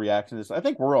visceral reaction to this. I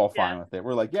think we're all fine with it.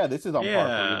 We're like, yeah, this is on par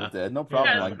for Evil Yeah. Dead. No Yeah. problem.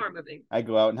 Yeah, it's Like a horror movie. I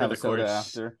go out and For have the a soda course.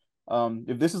 after.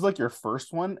 If this is like your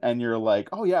first one and you're like,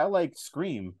 oh yeah, I like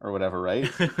Scream or whatever, right?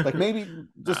 Like maybe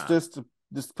Nah.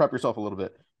 just prep yourself a little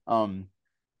bit.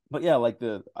 But yeah, like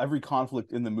every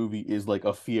conflict in the movie is like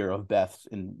a fear of Beth's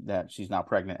in that she's not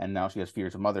pregnant and now she has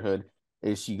fears of motherhood.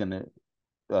 Is she gonna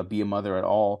be a mother at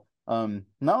all?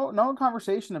 No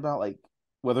conversation about like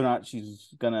whether or not she's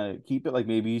gonna keep it. Like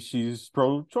maybe she's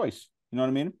pro-choice. You know what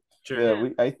I mean? Sure. Yeah,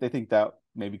 Yeah. I think that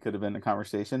maybe could have been a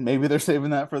conversation. Maybe they're saving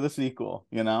that for the sequel.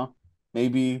 You know,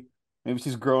 maybe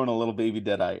she's growing a little baby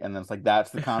Deadite, and then it's like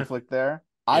that's the conflict there.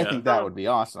 I Yeah. think that would be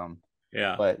awesome.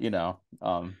 Yeah. But you know,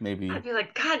 maybe I'd be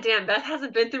like, God damn, Beth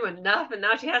hasn't been through enough, and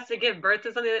now she has to give birth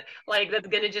to something that's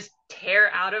gonna just tear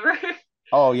out of her.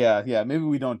 oh yeah, maybe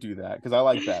we don't do that because I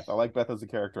like Beth. I like Beth as a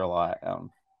character a lot.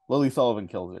 Lily Sullivan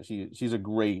kills it. She's a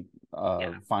great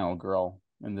Yeah. final girl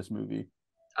in this movie.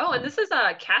 Oh, and this is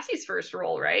Cassie's first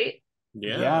role, right?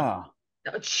 Yeah.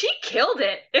 She killed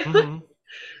it. Mhm.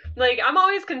 Like I'm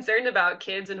always concerned about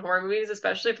kids in horror movies,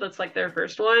 especially if it's like their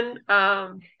first one.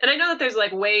 And I know that there's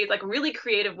like ways, like really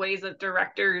creative ways that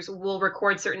directors will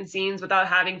record certain scenes without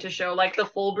having to show like the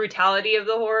full brutality of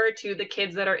the horror to the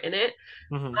kids that are in it.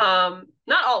 Mhm.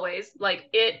 Not always. Like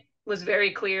it was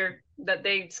very clear that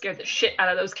they scared the shit out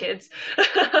of those kids.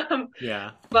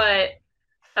 Yeah. But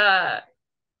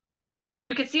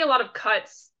you could see a lot of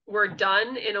cuts were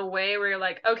done in a way where you're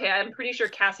like, okay, I'm pretty sure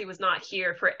Cassie was not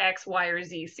here for X, Y, or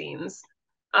Z scenes.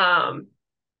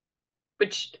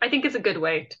 Which I think is a good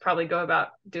way to probably go about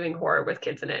doing horror with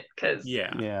kids in it. Cause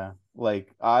Yeah.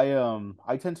 Like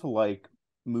I tend to like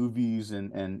movies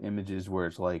and images where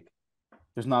it's like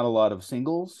there's not a lot of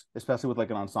singles, especially with like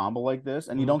an ensemble like this,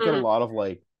 and you don't get a lot of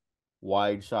like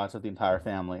wide shots of the entire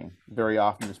family very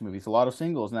often in this movie. It's a lot of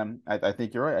singles, and I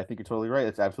think you're right. I think you're totally right.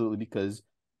 It's absolutely because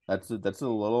that's a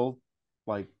little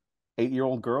like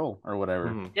 8-year-old girl or whatever.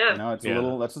 Mhm. yeah. You know, it's a Yeah.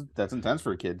 little that's intense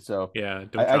for a kid. So Yeah.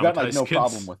 Don't I got like traumatize no kids.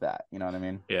 problem with that. You know what I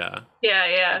mean? Yeah.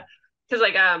 Yeah. Cause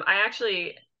like I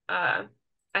actually I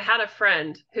had a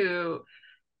friend who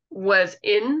was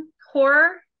in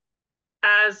horror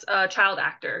as a child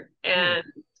actor, and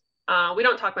we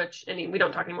don't talk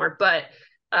anymore, but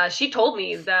she told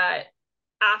me that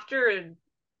after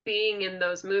being in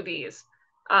those movies,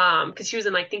 because she was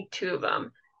in I think 2 of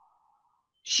them,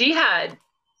 she had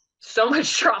so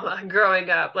much trauma growing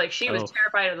up. Like she was Oh.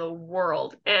 terrified of the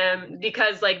world, and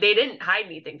because like they didn't hide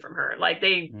anything from her. Like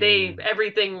they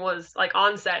everything was like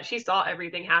on set. She saw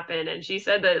everything happen, and she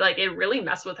said that like it really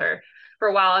messed with her for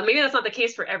a while. And maybe that's not the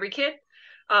case for every kid,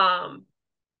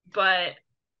 but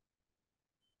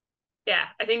yeah,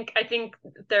 I think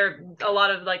there a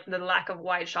lot of like the lack of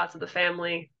wide shots of the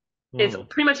family is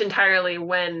pretty much entirely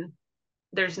when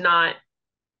there's not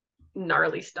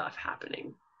gnarly stuff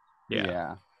happening.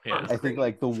 Yeah. On I think screen.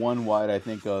 like the one wide I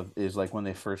think of is like when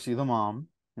they first see the mom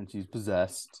and she's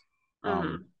possessed.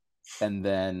 And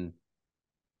then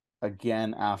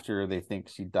again after they think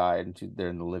she died and they're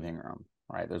in the living room,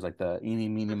 right? There's like the eeny,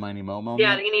 meeny, miny, mo moment.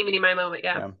 Yeah, the eeny, meeny, miny moment,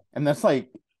 yeah. And that's like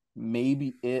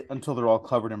maybe it until they're all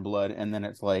covered in blood, and then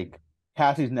it's like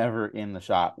Cassie's never in the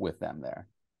shot with them there.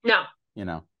 No. You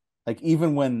know, like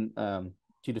even when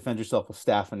she defends herself with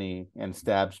Stephanie and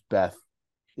stabs Beth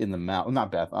in the mouth,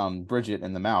 not Beth, Bridget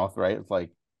in the mouth, right? It's like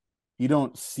you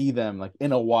don't see them like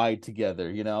in a wide together,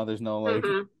 you know. There's no like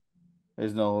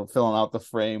there's no filling out the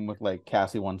frame with like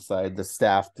Cassie one side, the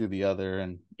staff through the other,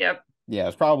 and yeah,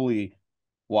 it's probably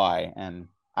why. And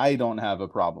I don't have a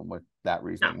problem with that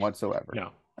reasoning whatsoever.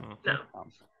 No.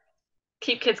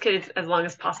 Keep kids as long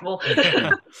as possible.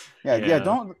 yeah.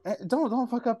 Don't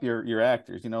fuck up your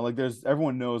actors. You know, like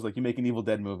everyone knows like you make an Evil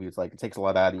Dead movie, it's like it takes a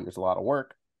lot out of you. It's a lot of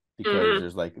work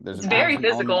because there's it's an very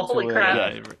action physical. element to Holy it. crap!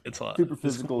 Yeah, it's a lot super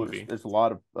physical. There's a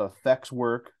lot of effects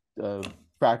work,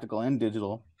 practical and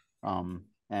digital. And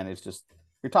it's just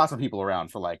you're tossing people around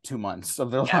for like 2 months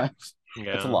of their lives.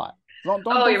 Yeah. It's a lot. Don't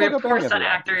your fuck up poor any of son your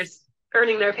actors.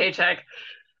 earning their paycheck.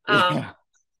 Um,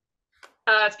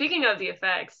 Yeah. Speaking of the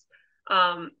effects,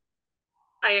 um,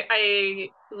 I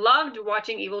loved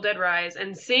watching Evil Dead Rise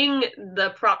and seeing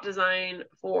the prop design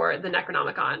for the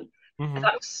Necronomicon. I Mm-hmm.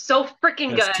 thought it was so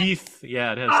freaking It has good. teeth.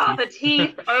 Yeah, it has Oh, teeth. the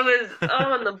teeth.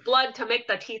 And the blood to make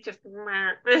the teeth just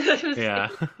Yeah.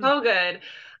 it was so good.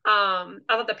 I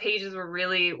thought the pages were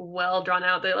really well drawn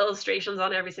out. The illustrations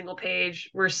on every single page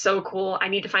were so cool. I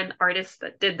need to find the artists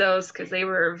that did those because they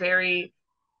were very,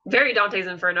 very Dante's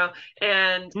Inferno.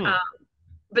 And Hmm.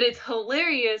 but it's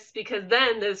hilarious because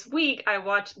then this week I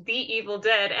watched The Evil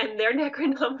Dead and their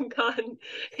Necronomicon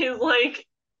is like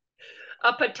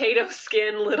a potato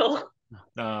skin little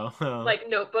Oh. like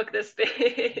notebook this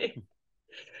big.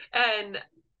 And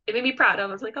it made me proud. I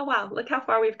was like, oh wow, look how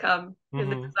far we've come in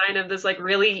the Mm-hmm. design of this like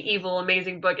really evil,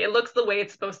 amazing book. It looks the way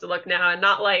it's supposed to look now, and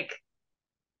not like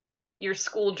your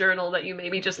school journal that you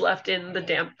maybe just left in the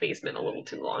damp basement a little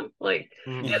too long. Like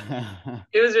Mm-hmm.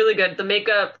 it was really good. The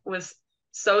makeup was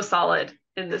so solid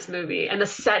in this movie, and the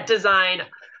set design.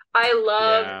 I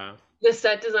love Yeah. the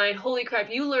set design. Holy crap,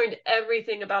 you learned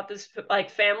everything about this like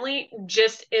family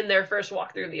just in their first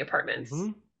walk through the apartments.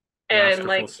 Mm-hmm. And Masterful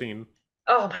like scene.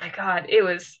 oh my God, it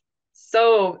was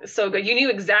so good. You knew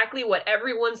exactly what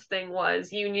everyone's thing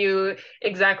was. You knew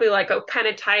exactly like what kind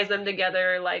of ties them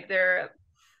together. Like they're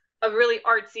a really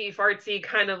artsy, fartsy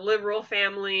kind of liberal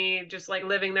family, just like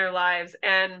living their lives.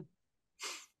 And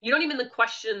you don't even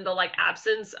question the like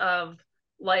absence of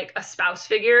like a spouse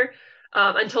figure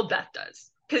until Beth does.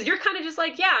 Because you're kind of just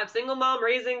like, yeah, single mom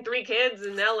raising 3 kids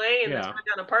in LA in this Yeah.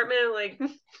 rundown apartment. Like,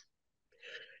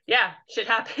 yeah, shit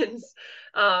happens.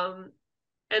 Um,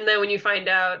 And then when you find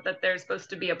out that there's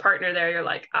supposed to be a partner there, you're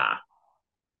like, ah,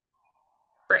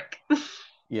 frick.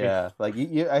 Yeah, like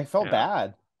I felt Yeah.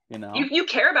 bad, You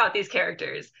care about these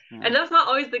characters. Yeah. And that's not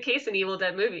always the case in Evil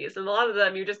Dead movies. And a lot of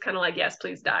them, you're just kind of like, yes,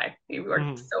 please die. You are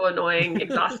Mm-hmm. so annoying,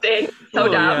 exhausting, so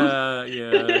Well, dumb.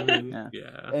 yeah. I mean, Yeah.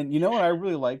 yeah. And you know what I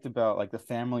really liked about like the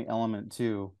family element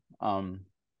too,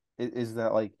 is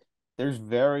that like there's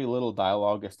very little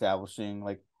dialogue establishing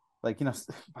like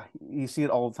you see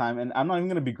it all the time, and I'm not even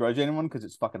gonna begrudge anyone because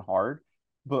it's fucking hard,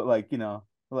 but like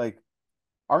like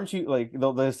aren't you like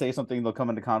they'll say something, they'll come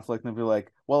into conflict and they'll be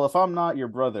like, well, if I'm not your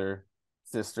brother,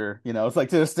 sister, it's like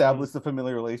to Mm-hmm. establish the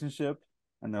familiar relationship.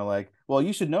 And they're like, well,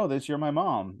 you should know this, you're my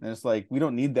mom. And it's like, we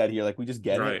don't need that here. Like, we just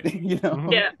get it, Right.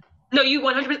 Mm-hmm. Yeah. No, you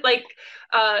 100% like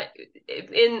uh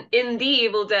in The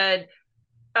Evil Dead,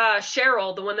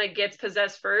 Cheryl, the one that gets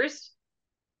possessed first,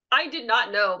 I did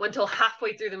not know until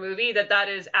halfway through the movie that that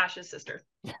is Ash's sister.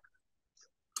 And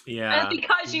Yeah.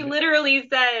 because she literally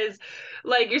says,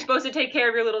 like, you're supposed to take care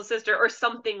of your little sister or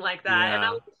something like that. And I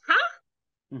Yeah. was,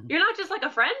 huh? You're not just like a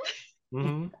friend?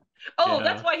 Mm-hmm. Oh,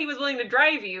 that's Yeah. why he was willing to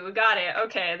drive you. Got it.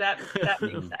 Okay, that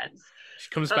makes sense. She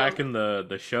comes Um, back in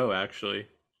the show actually.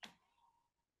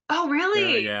 oh, Yeah,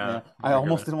 really? yeah. Yeah, I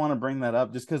almost didn't want to bring that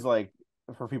up just because, like,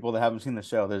 for people that haven't seen the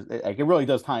show, it really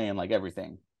does tie in like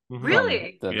everything Mm-hmm. from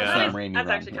Really? the Yeah. Sam Raimi That's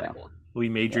run. actually kind Yeah, of cool. Lee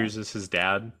Majors is his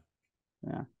dad.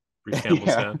 yeah, Bruce Campbell's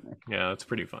yeah, dad. Yeah, it's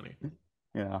pretty funny.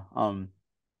 yeah.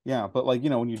 Yeah, but like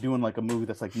when you're doing like a movie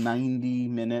that's like 90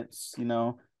 minutes, you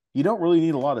don't really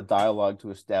need a lot of dialogue to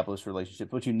establish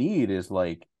relationships. What you need is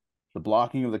like the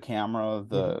blocking of the camera,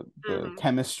 the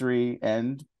chemistry,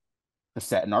 and the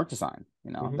set and art design.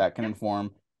 Mm-hmm. That can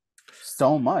inform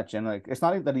so much. And like it's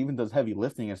not even that it even does heavy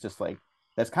lifting. It's just like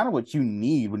that's kind of what you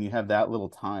need when you have that little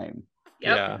time.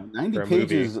 Yep. Yeah. 90 For a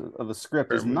pages movie. of a script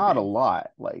For a is not a movie.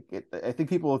 lot. Like I think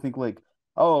people will think like,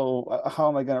 oh, how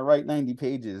am I going to write 90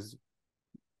 pages?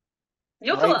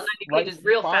 You'll fill Write out 90 write pages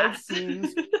real five fast.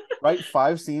 scenes. Write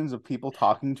 5 scenes of people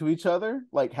talking to each other,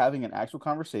 like having an actual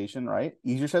conversation. Right,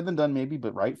 easier said than done, maybe,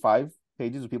 but write 5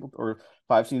 pages of people or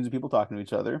 5 scenes of people talking to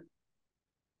each other.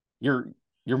 You're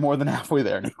more than halfway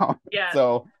there now. Yeah.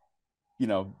 So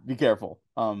be careful.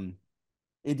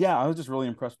 Yeah, I was just really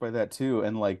impressed by that too,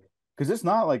 and like because it's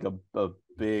not like a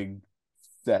big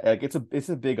set. Like it's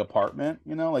a big apartment.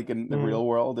 Like in the real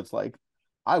world, it's like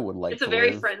I would like It's a to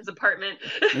very live. Friends apartment.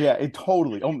 Yeah, it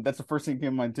totally. Oh, that's the first thing that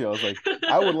came to mind too. I was like,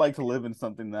 I would like to live in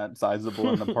something that sizable,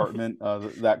 an apartment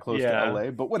that close to Yeah. LA.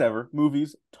 But whatever,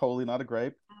 movies totally not a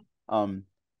gripe.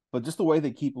 But just the way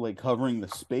they keep like covering the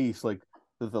space, like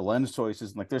the lens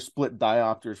choices, and like they're split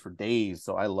diopters for days.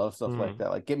 So I love stuff like that.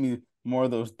 Like, get me more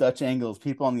of those Dutch angles.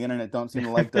 People on the internet don't seem to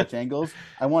like Dutch angles.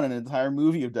 I want an entire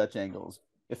movie of Dutch angles.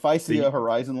 If I see a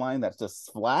horizon line that's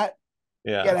just flat,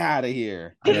 Yeah. get out of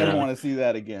here. I never want to see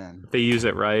that again. They use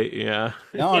it right, yeah.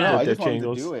 No, Yeah. I just Dutch wanted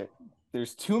angles. to do it.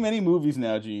 There's too many movies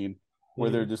now, Gene, where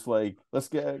they're just like, let's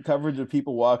get coverage of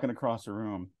people walking across a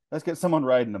room. Let's get someone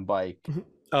riding a bike.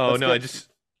 Oh Let's no, get... I just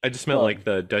I just meant like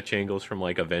the Dutch angles from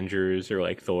like Avengers or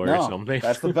like Thor or No, something.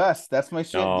 that's the best. That's my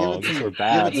shit. Give No, it to those me. were Give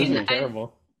bad. it to Those were me.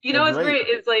 terrible. You know They're what's great.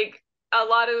 great is like a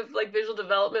lot of like visual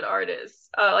development artists,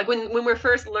 like when we're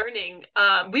first learning,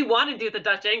 we want to do the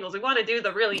Dutch angles, we want to do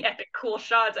the really epic, cool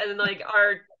shots, and then like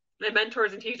our the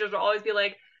mentors and teachers will always be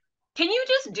like, "Can you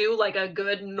just do like a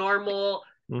good normal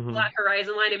Hmm. flat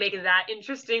horizon line and make it that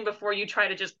interesting before you try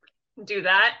to just do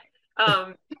that?"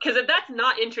 Because if that's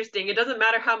not interesting, it doesn't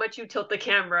matter how much you tilt the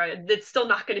camera, it's still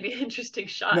not going to be an interesting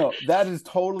shot. No, that is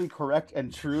totally correct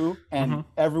and true. And Hmm.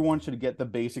 everyone should get the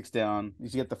basics down. You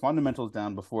should get the fundamentals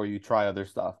down before you try other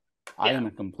stuff. I Yeah. am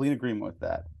in complete agreement with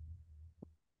that.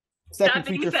 That Second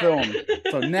being feature said, film.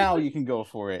 So now you can go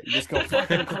for it. You just go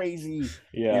fucking crazy,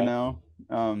 you Yeah. know?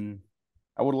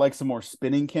 I would like some more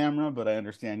spinning camera, but I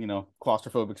understand,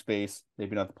 claustrophobic space,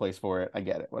 maybe not the place for it. I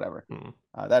get it, whatever. Mm.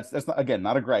 That's not, again,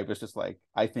 not a gripe. It's just like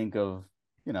I think of,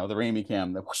 the Raimi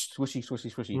cam, the whoosh, swishy,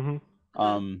 swishy, swishy.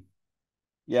 Hmm.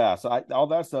 Yeah, so all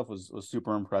that stuff was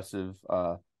super impressive.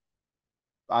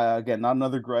 I again, not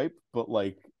another gripe, but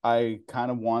like I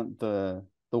kind of want the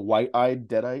white-eyed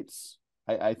deadites.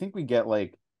 I think we get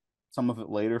like some of it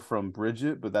later from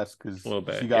Bridget, but that's A because little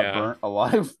she bit. got Yeah. burnt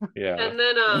alive. Yeah. and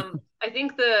then I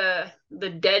think the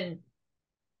dead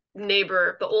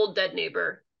neighbor, the old dead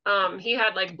neighbor, he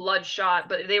had like bloodshot,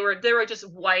 but they were just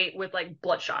white with like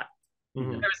bloodshot. Hmm.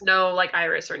 There was no like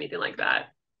iris or anything like that.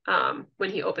 When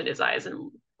he opened his eyes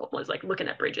and was like looking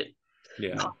at Bridget,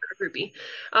 Yeah. calling her a groupie,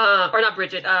 or not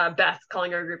Bridget, Beth,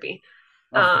 calling her a groupie.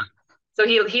 Oh, So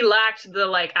he lacked the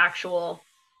like actual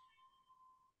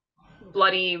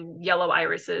bloody yellow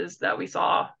irises that we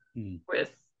saw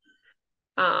with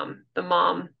the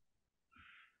mom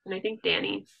and I think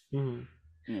Danny. Hmm.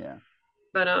 yeah.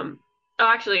 But oh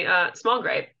actually small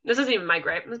gripe. This isn't even my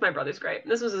gripe. This is my brother's gripe.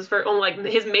 This was his first only like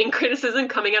his main criticism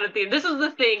coming out of the this is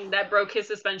the thing that broke his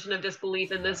suspension of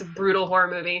disbelief in this brutal horror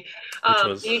movie. Which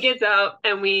was He gets out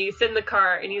and we sit in the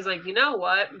car and he's like, you know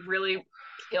what really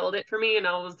killed it for me? And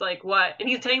I was like, what? And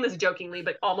he's saying this jokingly,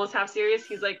 but almost half serious.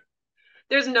 He's like,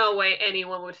 there's no way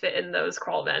anyone would fit in those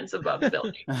crawl vents above the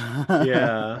building.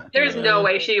 yeah. There's no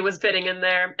way she was fitting in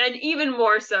there. And even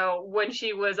more so when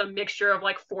she was a mixture of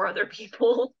like four other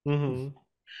people. Hmm.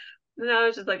 And I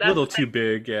was just like, A that's little the too thing.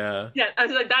 big. Yeah. Yeah, I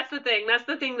was like, that's the thing. That's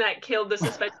the thing that killed the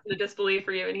suspension of disbelief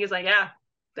for you. And he's like, yeah,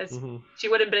 that's Hmm. she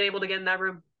wouldn't have been able to get in that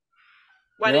room.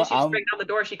 Why You know, didn't she just break down the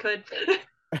door? She could.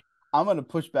 I'm gonna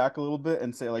push back a little bit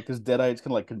and say like because deadites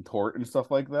can like contort and stuff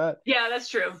like that. Yeah, that's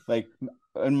true. Like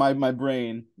in my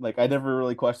brain, like I never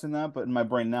really questioned that, but in my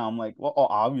brain now I'm like, well,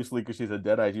 obviously because she's a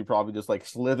deadite, she probably just like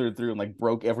slithered through and like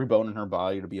broke every bone in her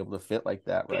body to be able to fit like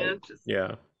that, Yeah, right? just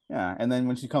Yeah. Yeah, and then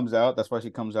when she comes out, that's why she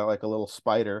comes out like a little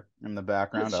spider in the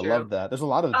background. that's I true. love that. There's a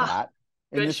lot of Ah, that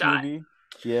in good this shot. movie.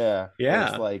 Yeah, where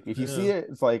it's Yeah. like if you Yeah. see it,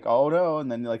 it's like oh no, and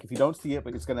then like if you don't see it,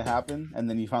 but it's gonna happen, and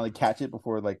then you finally catch it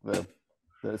before like the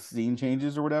scene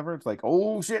changes or whatever. It's like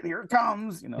oh shit, here it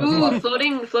comes. It's a lot Ooh, of,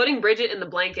 floating Bridget in the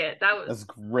blanket. That was that's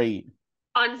great.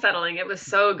 unsettling. It was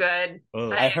so good.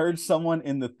 Oh. I heard someone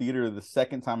in the theater the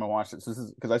second time I watched it. So this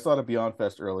is because I saw it at Beyond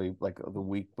Fest early, like the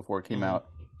week before it came Mhm. out,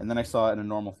 and then I saw it in a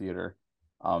normal theater.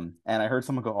 And I heard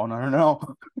someone go, "Oh no, no,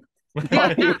 no!"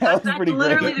 Yeah, Yeah, that's pretty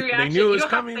literally great. the reaction. knew it You was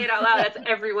don't have to coming. say it out loud. That's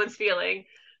everyone's feeling.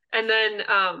 And then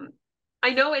I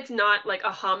know it's not like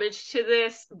a homage to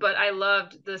this, but I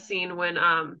loved the scene when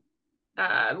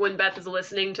Beth is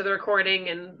listening to the recording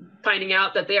and finding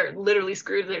out that they are literally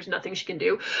screwed and there's nothing she can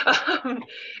do.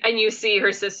 And you see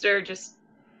her sister just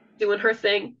doing her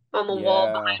thing on the wall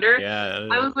Yeah. behind her. Yeah.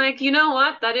 I was like, you know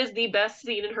what? That is the best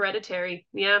scene in Hereditary.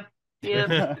 Yeah.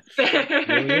 Yeah. It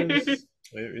really is.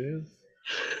 It is.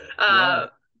 Uh,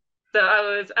 so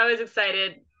I was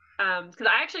excited because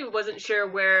I actually wasn't sure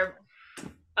where.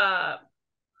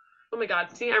 Oh my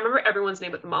God! See, I remember everyone's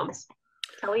name but the mom's.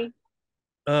 Kelly.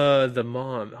 The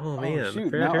mom. Oh Oh man, shoot!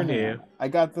 forgot Now her hang name. on. I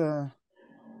got the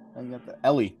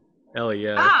Ellie. Ellie.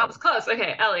 Yeah. Ah, I was close.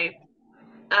 Okay, Ellie.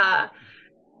 Uh,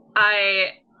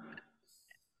 I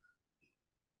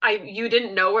you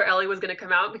didn't know where Ellie was going to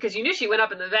come out because you knew she went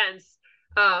up in the vents.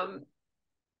 Um,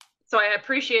 so I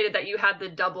appreciated that you had the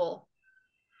double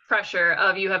pressure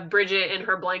of you have Bridget in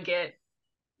her blanket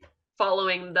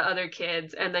following the other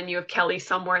kids, and then you have Kelly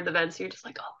somewhere in the vents. So you're just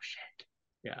like, oh shit.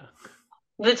 Yeah.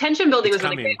 The tension building It's was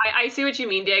really coming. great. I see what you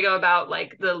mean, Diego, about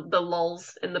like the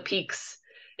lulls and the peaks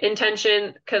in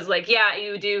tension. Because like, yeah,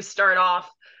 you do start off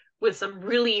with some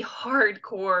really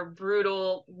hardcore,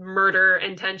 brutal murder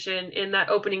and tension in that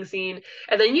opening scene,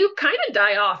 and then you kind of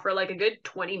die off for like a good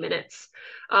 20 minutes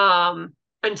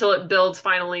until it builds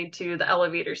finally to the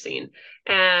elevator scene,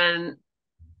 and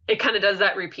it kind of does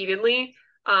that repeatedly.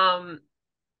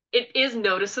 it is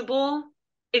noticeable.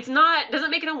 It's not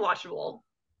doesn't make it unwatchable,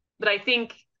 but I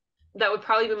think that would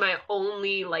probably be my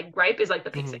only like gripe is like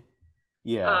the pacing.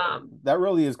 Yeah, that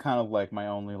really is kind of like my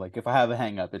only like if I have a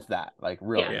hang up, it's that like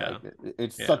really Yeah. like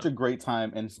it's Yeah. such a great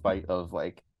time in spite of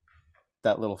like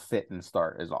that little fit and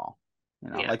start is all. You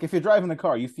know, Yeah. like if you're driving a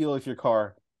car, you feel if your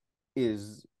car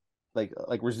is like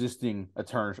resisting a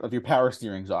turn if your power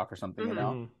steering's off or something, you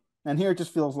know. And here it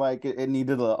just feels like it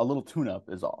needed a little tune up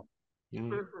is all. You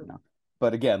know,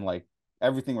 but again, like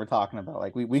everything we're talking about,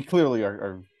 like we clearly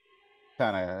are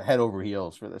kind of head over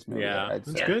heels for this movie. Yeah, I'd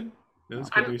it's say. good. It's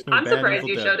good. There's no I'm bad surprised Evil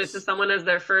you showed it to Deads. someone as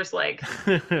their first like.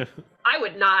 I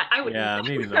would not. I would Yeah, never.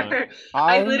 maybe not.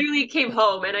 I literally came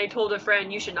home and I told a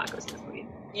friend, "You should not go see this movie.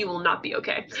 You will not be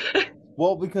okay."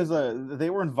 Well, because they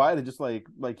were invited just like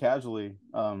casually,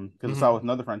 because I saw with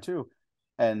another friend too,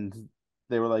 and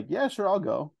they were like, "Yeah, sure, I'll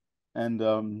go." And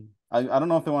I don't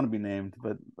know if they want to be named,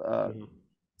 but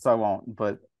so I won't.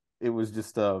 But it was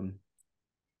just it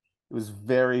was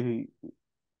very,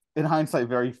 in hindsight,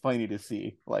 very funny to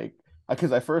see. Like,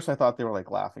 because at first I thought they were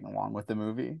like laughing along with the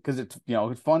movie because it's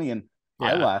it's funny and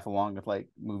I Yeah. laugh along with like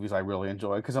movies I really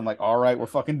enjoy because I'm like, all right, we're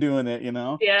fucking doing it, you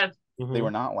know? Yeah. They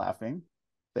were not laughing.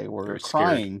 They were scared.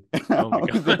 crying. Oh my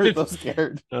God. They were so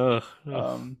scared. Ugh.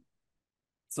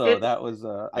 So that was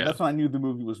Yeah. that's when I knew the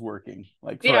movie was working.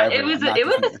 Like for Yeah, everyone, not it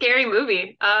just was a me. scary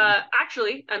movie.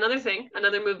 Actually, another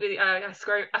movie,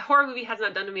 a horror movie has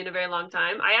not done to me in a very long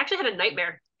time. I actually had a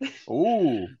nightmare.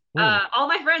 Ooh. All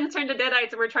my friends turned to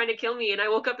deadites and were trying to kill me, and I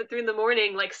woke up at 3 in the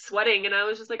morning, like sweating, and I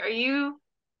was just like, "Are you?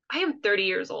 I am 30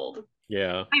 years old.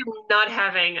 Yeah. I am not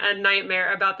having a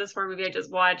nightmare about this horror movie I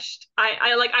just watched.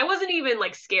 I wasn't even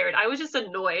like scared. I was just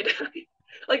annoyed.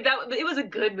 Like that, it was a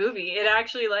good movie. It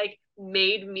actually like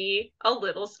made me a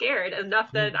little scared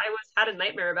enough that I had a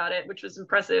nightmare about it, which was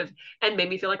impressive and made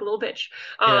me feel like a little bitch.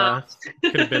 Yeah.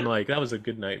 Could have been like, that was a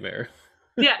good nightmare.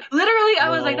 Yeah, literally, I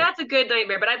was like, Well, that's a good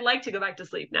nightmare, but I'd like to go back to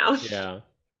sleep now. yeah.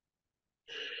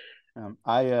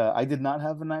 I did not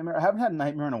have a nightmare. I haven't had a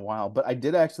nightmare in a while, but I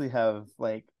did actually have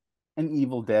like an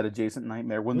Evil Dead adjacent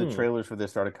nightmare when the trailers for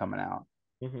this started coming out.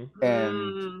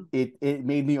 And it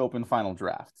made me open Final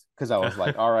Draft because I was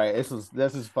like, all right, this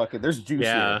is fucking there's juice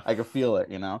here. I can feel it,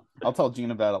 you know. I'll tell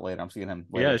Gene about it later. I'm seeing him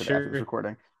later after this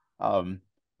recording. But Sounds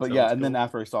yeah, and cool. then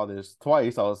after I saw this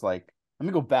twice, I was like, let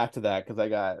me go back to that because I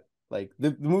got like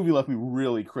the movie left me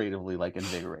really creatively like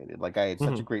invigorated. Like I had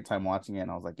such a great time watching it,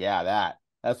 and I was like, yeah,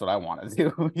 that's what I want to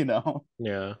do, you know.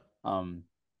 Yeah.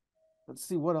 Let's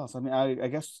see what else. I mean, I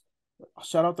guess I'll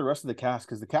shout out the rest of the cast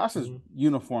because the cast is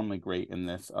uniformly great in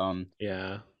this.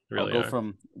 Yeah, I'll really go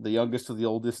from the youngest to the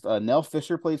oldest. Nell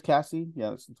Fisher plays Cassie.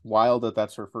 Yeah, it's wild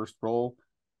that's her first role.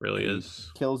 Really She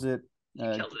is. kills it.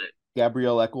 Kills it.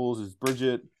 Gabrielle Eccles is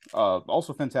Bridget.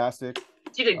 Also fantastic.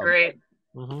 She did great.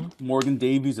 Morgan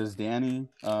Davies as Danny,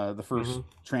 the first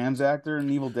trans actor in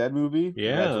an Evil Dead movie.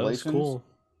 Yeah, congratulations. That's cool.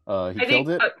 He killed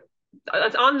it.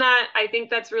 On that, I think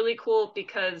that's really cool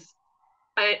because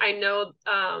I know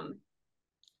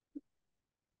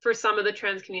for some of the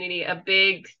trans community, a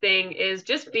big thing is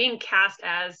just being cast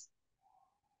as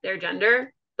their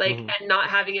gender, like, and not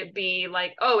having it be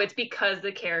like, oh, it's because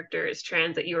the character is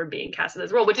trans that you are being cast in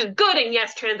this role, which is good. And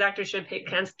yes, trans actors should pick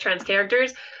trans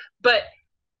characters, but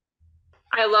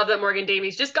I love that Morgan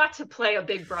Davies just got to play a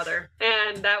big brother,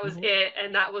 and that was it,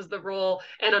 and that was the role.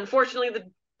 And unfortunately, the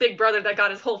big brother that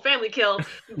got his whole family killed.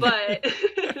 But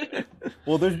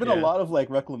well, there's been a lot of like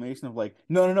reclamation of like,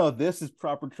 no, this is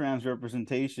proper trans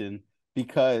representation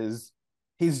because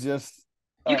he's just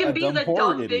you can be the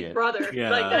dumb idiot. big brother.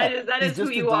 Yeah. Like that is who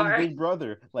you are. Big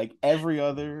brother, like every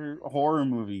other horror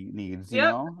movie needs. You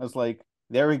know, it's like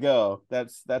there we go.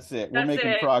 That's it. We're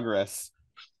making progress.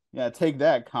 Yeah, take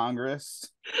that, Congress.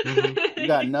 You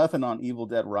got nothing on Evil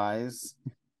Dead Rise.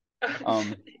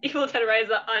 Evil Dead Rise,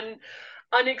 the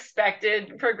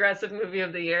unexpected progressive movie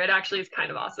of the year. It actually is kind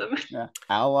of awesome. Yeah,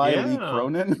 Lee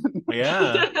Cronin.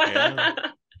 Yeah.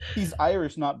 He's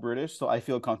Irish, not British, so I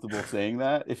feel comfortable saying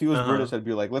that. If he was British, I'd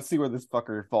be like, let's see where this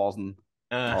fucker falls and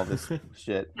all this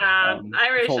shit.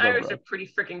 Irish are pretty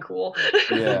freaking cool.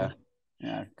 Yeah.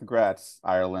 Congrats,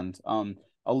 Ireland.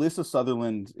 Alyssa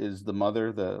Sutherland is the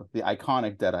mother, the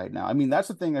iconic Deadite now. I mean, that's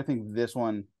the thing. I think this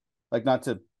one, like, not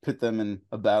to pit them in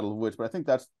a battle of wits, but I think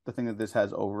that's the thing that this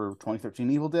has over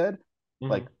 2013 Evil Dead.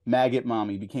 Like, Maggot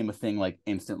Mommy became a thing like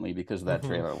instantly because of that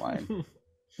trailer line.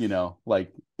 You know,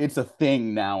 like it's a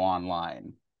thing now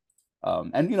online.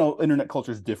 And you know, internet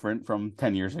culture is different from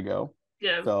 10 years ago.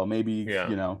 Yeah. So maybe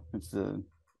you know, it's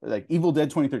like Evil Dead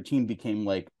 2013 became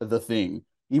like the thing.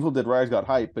 Evil Dead Rise got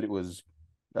hype, but it was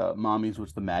Mommy's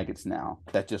with the Maggots now.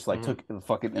 That just like Mhm. took the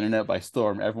fucking internet by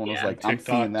storm. Everyone was Yeah. like, I'm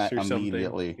seeing TikToks that or something.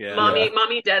 immediately. Yeah.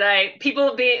 Mommy Deadite.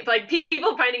 People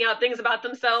finding out things about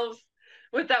themselves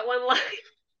with that one line.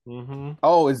 Mm-hmm.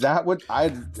 Oh, is that what I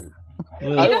You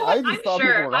know what? I just thought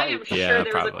people were I am hyped. sure Yeah, there was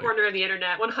a probably. corner of the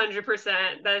internet,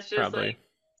 100%. That's just Probably. like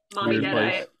Mommy Weird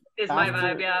Deadite place. is my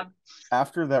vibe. Yeah.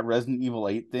 After that Resident Evil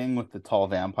 8 thing with the tall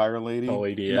vampire lady, Tall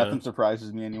lady, yeah. nothing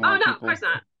surprises me anymore. Oh no, of People, course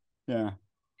not. yeah,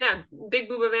 Yeah, big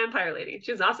booba vampire lady.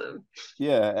 She's awesome.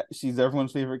 yeah, she's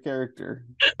everyone's favorite character,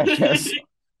 I guess.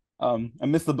 I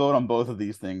missed the boat on both of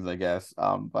these things, I guess.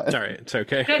 But It's all right. It's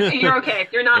okay. You're okay.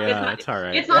 You're not. Yeah, it's all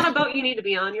right. It's not a boat you need to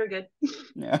be on. You're good.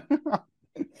 yeah.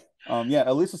 Yeah,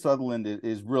 Elisa Sutherland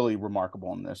is really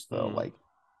remarkable in this, though. Mm. Like,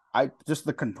 I just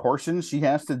the contortions she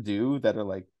has to do that are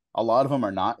like a lot of them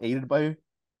are not aided by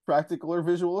practical or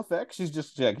visual effects. She's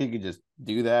just like he could just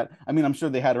do that. I mean, I'm sure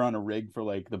they had her on a rig for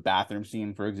like the bathroom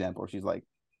scene, for example, where she's like,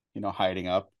 hiding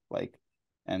up like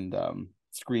and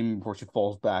screaming before she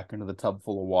falls back into the tub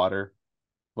full of water.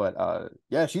 But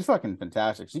yeah, she's fucking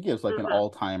fantastic. She gives like an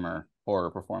all-timer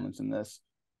horror performance in this.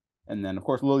 And then of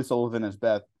course Lily Sullivan as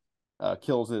Beth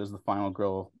kills it as the final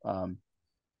girl.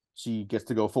 She gets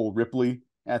to go full Ripley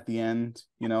at the end.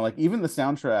 Like even the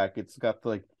soundtrack, it's got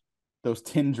like those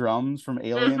tin drums from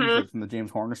Aliens, like from the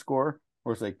James Horner score,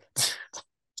 where it's like,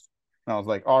 and I was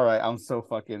like, all right,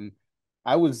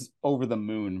 I was over the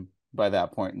moon by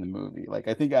that point in the movie. Like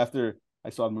I think after I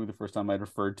saw the movie the first time, I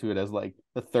referred to it as like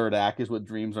the third act is what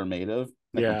dreams are made of.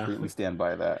 I completely stand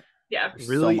by that. Yeah, There's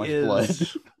really so much is. blood.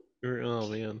 Oh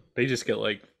man, they just get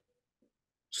like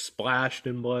splashed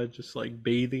in blood, just like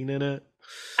bathing in it.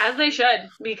 as they should,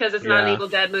 because it's not an Evil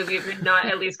Dead movie if you're not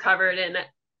at least covered in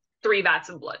 3 vats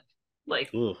of blood. Like,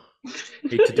 Ugh.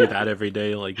 Hate to do that every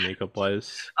day, like makeup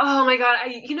wise. oh my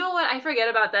god! You know what? I forget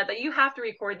about that. That you have to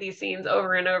record these scenes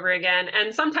over and over again,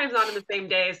 and sometimes not in the same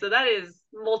day. So that is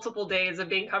multiple days of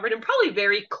being covered in probably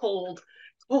very cold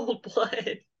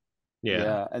blood.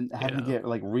 Yeah, and having to get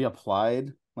like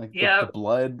reapplied, like the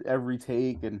blood every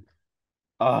take, and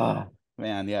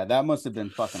man, yeah, that must have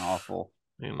been fucking awful.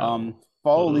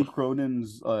 Follow Lee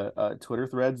Cronin's Twitter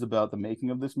threads about the making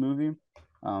of this movie,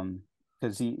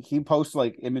 because he posts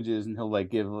like images and he'll like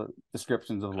give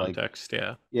descriptions of context,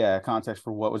 context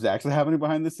for what was actually happening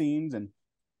behind the scenes, and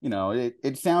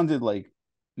it sounded like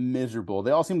miserable.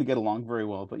 They all seem to get along very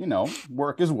well, but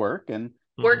work is work, and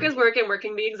work is work, and work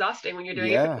can be exhausting when you're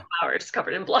doing it for 12 hours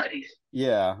covered in blood.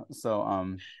 Yeah,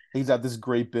 so he's got this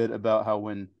great bit about how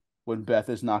when Beth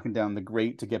is knocking down the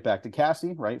grate to get back to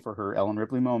Cassie, right, for her Ellen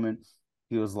Ripley moment,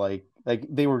 he was like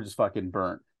they were just fucking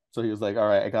burnt. So he was like, all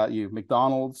right, I got you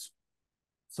McDonald's.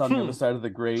 It's on the other side of the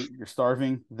grate. You're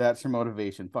starving. That's your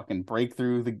motivation. Fucking break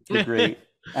through the grate.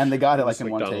 And they got it like in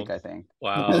one take, I think.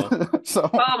 Wow. So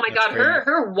oh my god,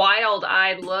 her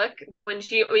wild-eyed look when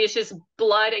it's just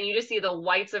blood and you just see the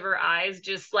whites of her eyes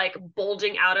just like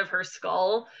bulging out of her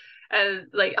skull, and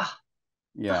like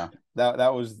yeah,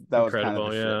 that was incredible, was kind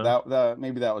of the shit. That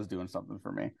maybe that was doing something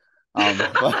for me.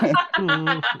 But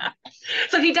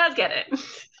so he does get it.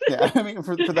 Yeah, I mean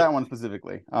for that one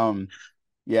specifically.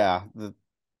 Yeah,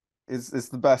 it's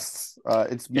the best.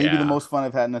 It's maybe the most fun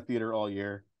I've had in a theater all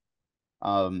year.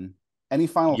 Any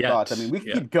final thoughts? I mean, we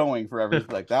could keep going forever.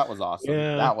 Like that was awesome.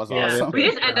 That was awesome. We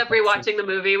just end up rewatching the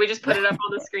movie. We just put it up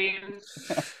on the screen.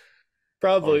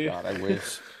 Probably. Oh God, I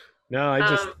wish. No, I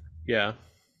just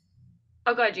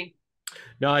Oh, go ahead, Gene.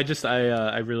 No, I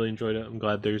really enjoyed it. I'm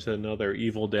glad there's another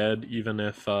Evil Dead, even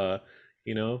if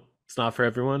it's not for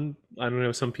everyone. I don't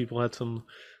know. Some people had some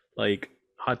like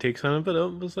hot takes on it, but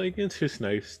it was like it's just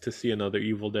nice to see another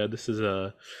Evil Dead. This is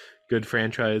a good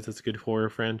franchise. It's a good horror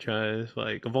franchise.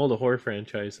 Like of all the horror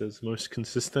franchises, most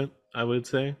consistent, I would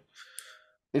say.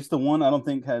 It's the one I don't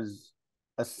think has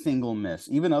a single miss.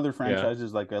 Even other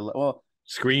franchises like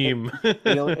Scream,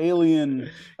 Alien,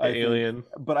 Alien.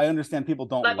 But I understand people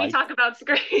don't. Let me talk about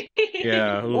Scream.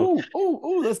 Yeah.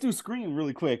 Oh, let's do Scream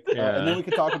really quick, and then we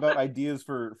could talk about ideas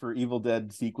for Evil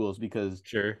Dead sequels, because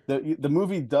the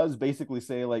movie does basically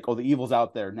say like, oh, the evil's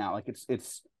out there now, like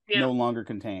it's no longer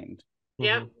contained.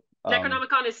 Yeah,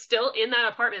 Necronomicon is still in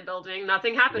that apartment building.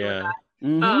 Nothing happened with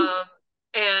that.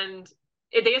 And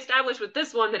they established with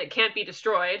this one that it can't be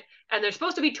destroyed, and there's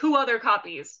supposed to be 2 other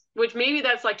copies, which maybe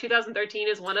that's like 2013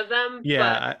 is one of them.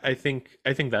 Yeah, but I think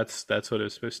that's what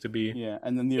it's supposed to be. Yeah,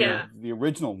 and then the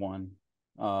original one,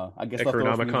 I guess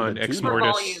Necronomicon Ex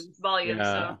Mortis. Volumes.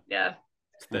 So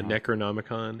the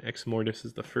Necronomicon Ex Mortis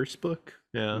is the first book.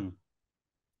 Yeah, and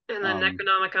then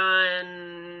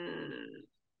Necronomicon.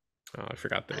 Oh, I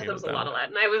forgot the name. There was of a that. lot of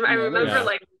Latin. I remember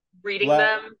like reading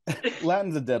Lat- them.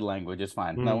 Latin's a dead language. It's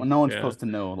fine. No one's Yeah. supposed to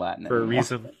know Latin For a anymore.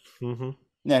 reason. Mm-hmm.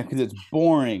 Yeah, because it's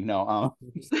boring. No,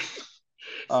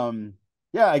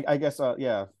 yeah, I guess,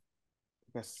 yeah,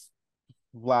 I guess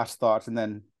last thoughts, and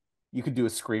then you could do a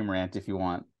scream rant if you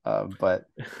want. But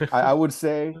I would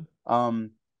say,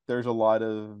 there's a lot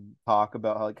of talk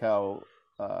about how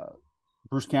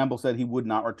Bruce Campbell said he would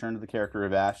not return to the character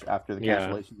of Ash after the Yeah.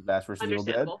 cancellation of Ash versus Evil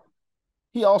Dead. Understandable.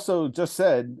 He also just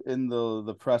said in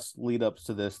the press lead ups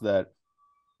to this that,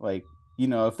 like,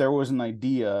 if there was an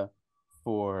idea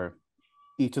for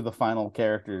each of the final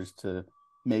characters to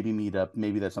maybe meet up,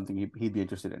 maybe that's something he'd be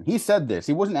interested in. He said this.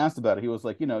 He wasn't asked about it. He was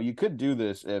like, you could do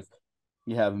this if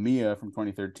you have Mia from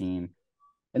 2013.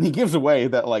 And he gives away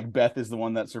that, like, Beth is the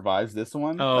one that survives this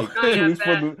one. Oh. Like, Oh, 2 yeah, weeks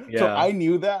before the Beth. movie. Yeah. So I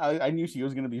knew that. I knew she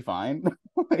was going to be fine,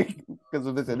 like, because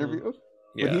of this interview.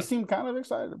 Yeah. But he seemed kind of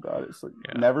excited about it. So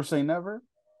Yeah. never say never.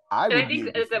 And I think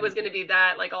if that was going to be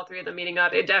that, like all three of them meeting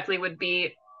up, it definitely would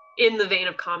be in the vein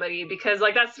of comedy, because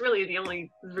like that's really the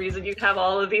only reason you have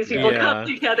all of these people come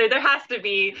together. There has to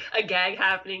be a gag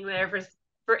happening there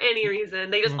for any reason.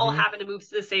 They just all happen to move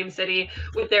to the same city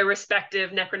with their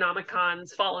respective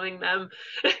Necronomicons following them.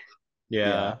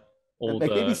 Yeah. Old,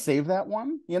 like, maybe save that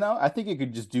one. I think you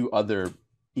could just do other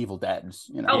Evil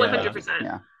Deads. Oh, 100%.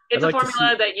 Yeah. It's a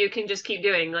formula that you can just keep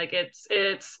doing. Like it's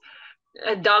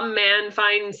a dumb man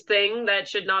finds thing that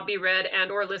should not be read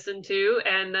and or listened to,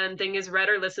 and then thing is read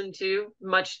or listened to,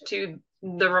 much to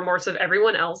the remorse of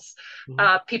everyone else.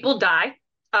 People die.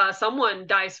 Someone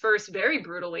dies first very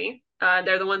brutally.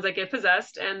 They're the ones that get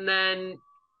possessed, and then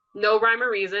no rhyme or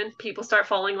reason, people start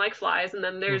falling like flies, and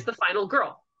then there's the final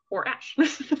girl or Ash.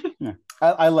 Yeah,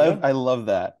 I love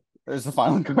that. There's the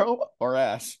final girl or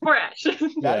Ash. Or Ash.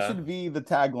 That should be the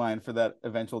tagline for that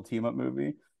eventual team up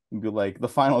movie. And be like, the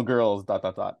final girls ...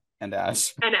 and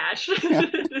Ash. And Ash. Yeah.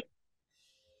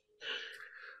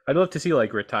 I'd love to see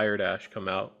like retired Ash come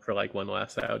out for like one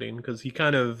last outing, because he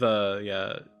kind of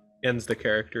ends the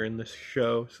character in this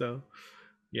show. So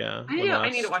yeah, I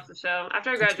need to watch the show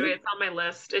after I graduate. It's on my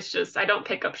list. It's just I don't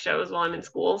pick up shows while I'm in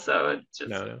school, so it's just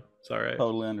no, it's all right.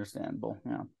 Totally understandable.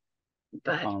 Yeah.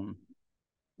 But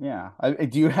yeah.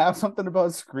 Do you have something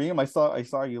about Scream? I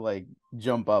saw you like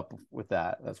jump up with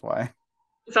that. That's why.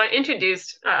 So I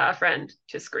introduced a friend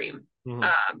to Scream.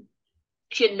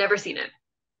 She had never seen it,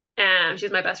 and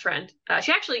she's my best friend.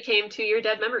 She actually came to your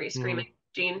Dead Memories screening,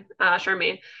 Jean,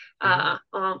 Charmaine. I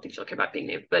don't think she'll care about being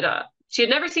named, but she had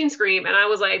never seen Scream, and I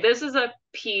was like, this is a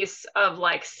piece of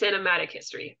like cinematic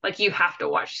history. Like, you have to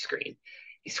watch Scream.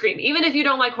 Even if you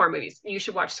don't like horror movies, you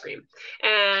should watch Scream.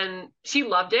 And she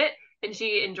loved it. And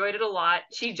she enjoyed it a lot.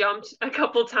 She jumped a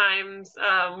couple times,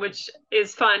 which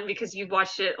is fun because you've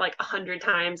watched it like 100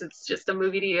 times. It's just a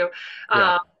movie to you.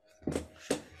 Yeah.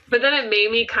 But then it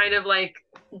made me kind of like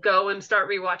go and start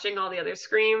rewatching all the other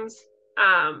Screams.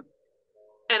 And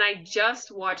I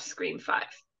just watched Scream 5.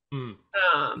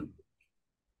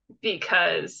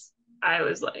 Because I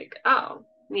was like, oh,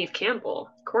 Neve Campbell,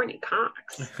 Courtney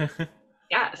Cox.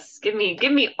 Yes, give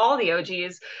me all the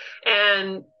OGs.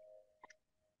 And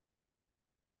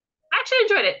actually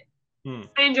enjoyed it.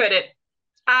 I enjoyed it.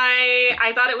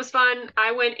 I thought it was fun.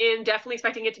 I went in definitely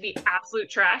expecting it to be absolute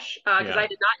trash because I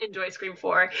did not enjoy Scream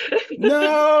 4.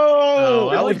 No,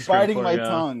 I was Scream biting 4, my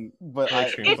tongue, but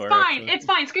it's fine. It's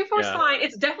fine. Scream 4 is fine.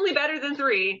 It's definitely better than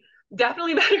 3.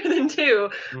 Definitely better than 2.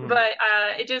 But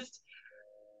I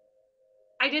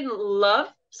didn't love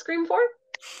Scream 4.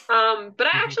 But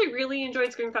I actually really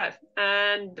enjoyed Scream 5,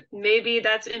 and maybe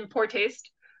that's in poor taste.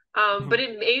 But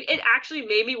it actually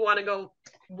made me want to go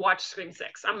watch Scream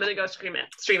 6. I'm gonna go stream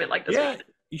it like this weekend.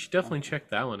 You should definitely check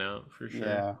that one out for sure.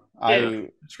 Yeah,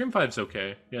 Scream 5's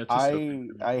okay. Yeah, it's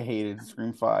I hated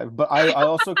Scream 5, but I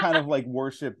also kind of like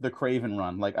worship the Craven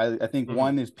run. Like I think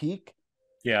 1 is peak.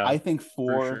 Yeah, I think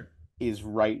 4 is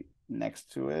right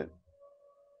next to it,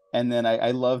 and then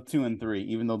I love 2 and 3,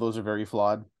 even though those are very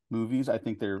flawed movies. I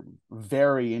think they're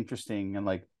very interesting and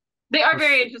like. They are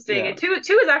very interesting. And 2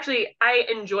 is actually, I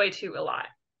enjoy 2 a lot.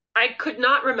 I could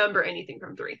not remember anything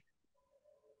from 3.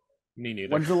 Me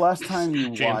neither. When's the last time you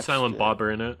Jane watched Silent Bob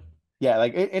are in it? Yeah,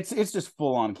 like it's just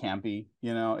full on campy,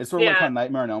 It's sort of like on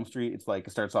Nightmare on Elm Street. It's like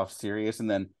it starts off serious, and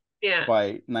then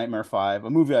by Nightmare 5, a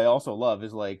movie I also love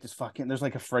is like just fucking. There's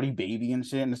like a Freddy baby and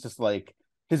shit, and it's just like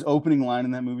his opening line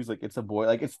in that movie is like, "It's a boy."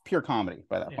 Like it's pure comedy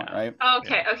by that point, right?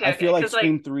 Okay. I feel like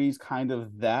Scream 3 is kind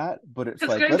of that, but it's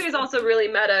like Scream 3 is also really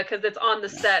meta because it's on the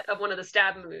set of one of the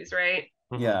Stab movies, right?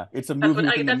 Yeah, it's a movie.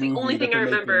 That's the only thing I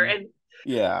remember, and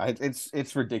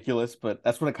it's ridiculous, but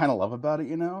that's what I kind of love about it,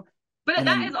 But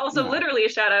that is also literally a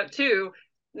shout out to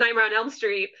Nightmare on Elm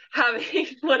Street having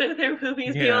one of their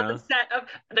movies be on the set of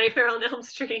Nightmare on Elm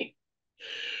Street.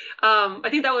 I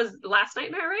think that was Last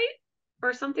Nightmare, right?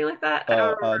 Or something like that. I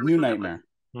don't remember. New Nightmare.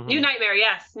 New Nightmare,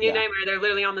 yes. New Nightmare. They're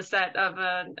literally on the set of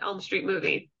an Elm Street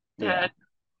movie. Yeah.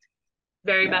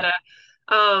 Very meta.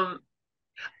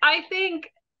 I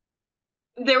think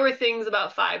there were things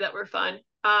about 5 that were fun.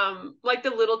 Like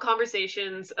the little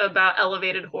conversations about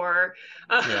elevated horror.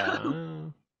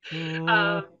 I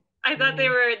thought they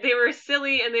were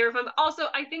silly and they were fun. But also,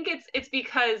 I think it's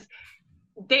because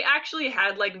they actually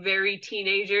had like very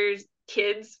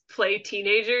kids play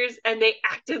teenagers, and they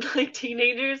acted like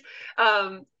teenagers.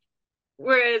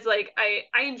 Whereas like I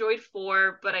enjoyed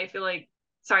 4, but I feel like,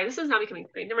 sorry, this is not becoming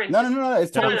great. Never mind. No.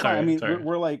 It's totally fine. I mean, sorry.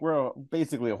 we're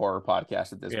basically a horror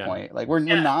podcast at this point. Like we're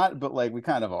not, but like we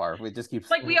kind of are. We just keep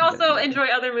like we also enjoy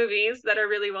other movies that are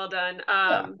really well done.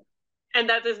 And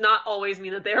that does not always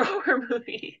mean that they are horror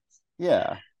movies.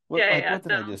 Yeah. What did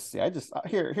I just say?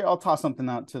 Here I'll toss something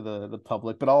out to the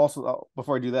public, but I'll also,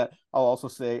 before I do that, I'll also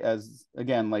say, as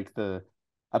again, like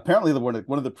apparently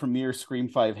one of the premier Scream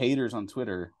 5 haters on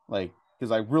Twitter, like,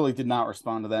 because I really did not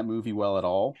respond to that movie well at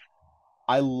all.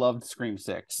 I loved Scream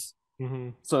 6.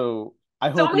 So I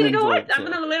hope I'm gonna go watch. I'm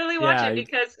gonna literally watch it,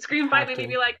 because Scream 5 made me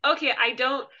be like, okay, I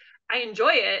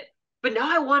enjoy it, but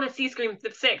now I want to see Scream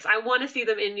 6. I want to see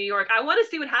them in New York. I want to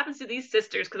see what happens to these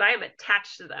sisters, because I am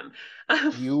attached to them.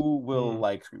 You will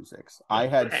like Scream 6. I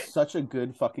had such a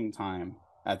good fucking time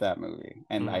at that movie,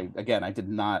 and I did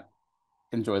not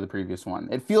enjoy the previous one.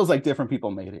 It feels like different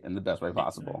people made it in the best way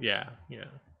possible. Yeah.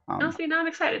 See, now I'm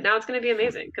excited. Now it's going to be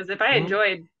amazing, because if I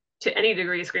enjoyed to any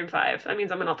degree Scream 5, that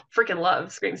means I'm going to freaking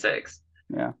love Scream 6.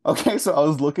 Yeah. Okay, so I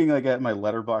was looking like at my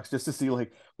letterbox just to see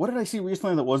like what did I see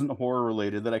recently that wasn't horror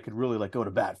related that I could really like go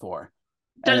to bat for.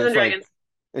 Dungeons and Dragons.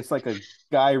 It's like a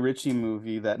Guy Ritchie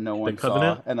movie that no one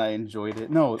saw, and I enjoyed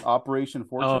it. No, Operation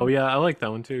Fortune. Oh yeah, I like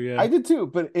that one too. Yeah, I did too.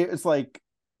 But it's like,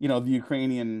 you know, the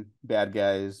Ukrainian bad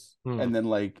guys, and then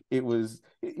like they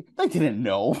didn't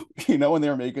know, you know, when they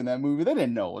were making that movie, they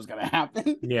didn't know what was gonna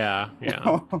happen. Yeah.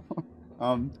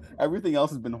 Everything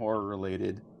else has been horror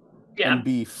related. Yeah. And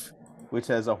Beef, which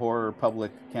has a horror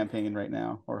public campaign right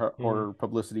now, or horror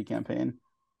publicity campaign.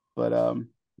 But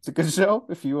it's a good show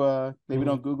if you maybe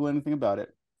don't Google anything about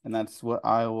it. And that's what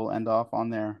I will end off on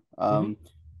there.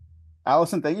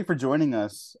 Allison, thank you for joining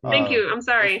us. Thank you. I'm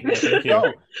sorry. Thank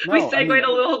you. We segued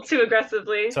a little too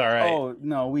aggressively. It's all right. Oh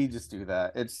no, we just do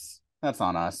that. That's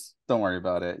on us. Don't worry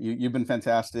about it. You've been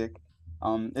fantastic.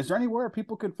 Is there anywhere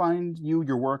people could find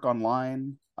your work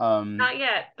online? Not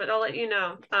yet, but I'll let you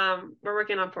know. We're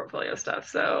working on portfolio stuff,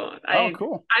 so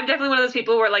cool. I'm definitely one of those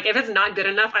people where, like, if it's not good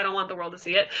enough, I don't want the world to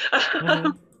see it.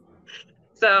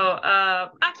 So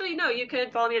actually, no, you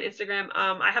can follow me on Instagram.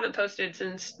 I haven't posted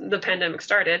since the pandemic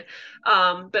started,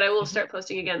 but I will start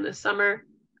posting again this summer.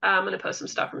 I'm going to post some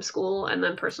stuff from school and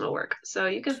then personal work. So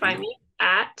you can find me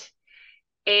at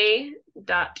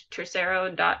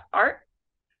a.tercero.art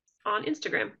on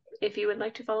Instagram if you would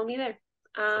like to follow me there.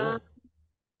 Cool.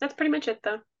 That's pretty much it,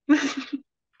 though.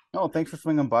 Oh, thanks for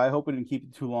swinging by. I hope we didn't keep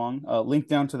you too long. Link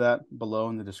down to that below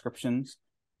in the descriptions.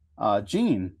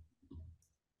 Gene,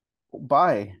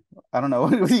 bye. I don't know.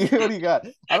 What do you got?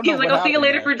 I don't He's know like, I'll see you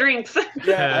later for drinks.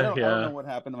 I don't know what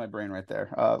happened to my brain right there.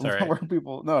 Right. Where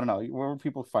people? No. Where will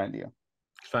people find you?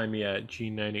 Find me at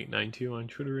G9892 on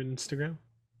Twitter and Instagram.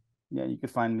 Yeah, you can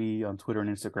find me on Twitter and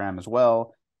Instagram as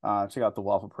well. Check out the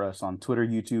Waffle Press on Twitter,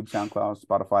 YouTube, SoundCloud,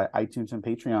 Spotify, iTunes, and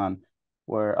Patreon.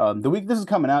 Where the week this is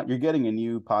coming out, you're getting a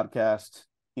new podcast,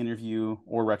 interview,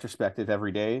 or retrospective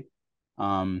every day.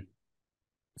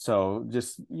 So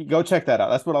just go check that out.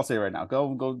 That's what I'll say right now.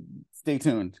 Go stay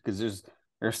tuned, because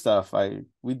there's stuff.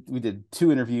 We did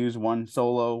 2 interviews, one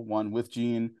solo, one with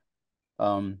Gene.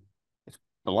 It's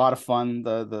a lot of fun.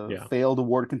 The failed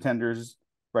award contenders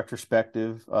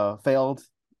retrospective failed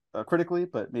critically,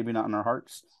 but maybe not in our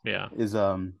hearts. Yeah, is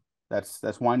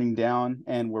that's winding down,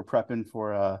 and we're prepping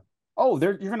for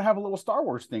you're gonna have a little Star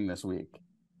Wars thing this week.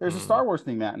 There's a Star Wars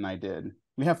thing Matt and I did.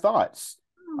 We have thoughts.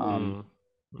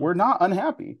 We're not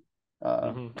unhappy.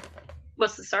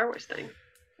 What's the Star Wars thing?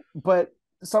 But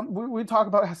we talk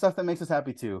about stuff that makes us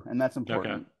happy too, and that's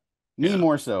important. Me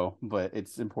more so, but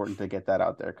it's important to get that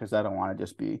out there, because I don't want to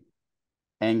just be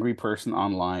angry person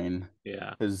online.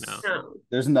 Yeah, because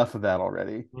there's enough of that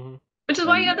already. Which is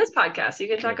why you have this podcast. You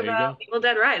can talk about Evil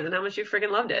Dead Rise and how much you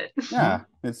freaking loved it. Yeah,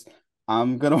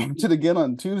 I'm gonna watch it again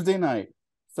on Tuesday night.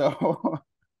 So, all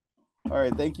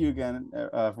right, thank you again,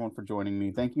 everyone, for joining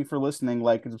me. Thank you for listening.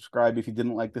 Like and subscribe if you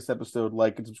didn't like this episode.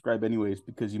 Like and subscribe anyways,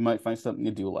 because you might find something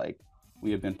you do like.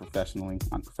 We have been professionally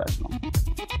unprofessional.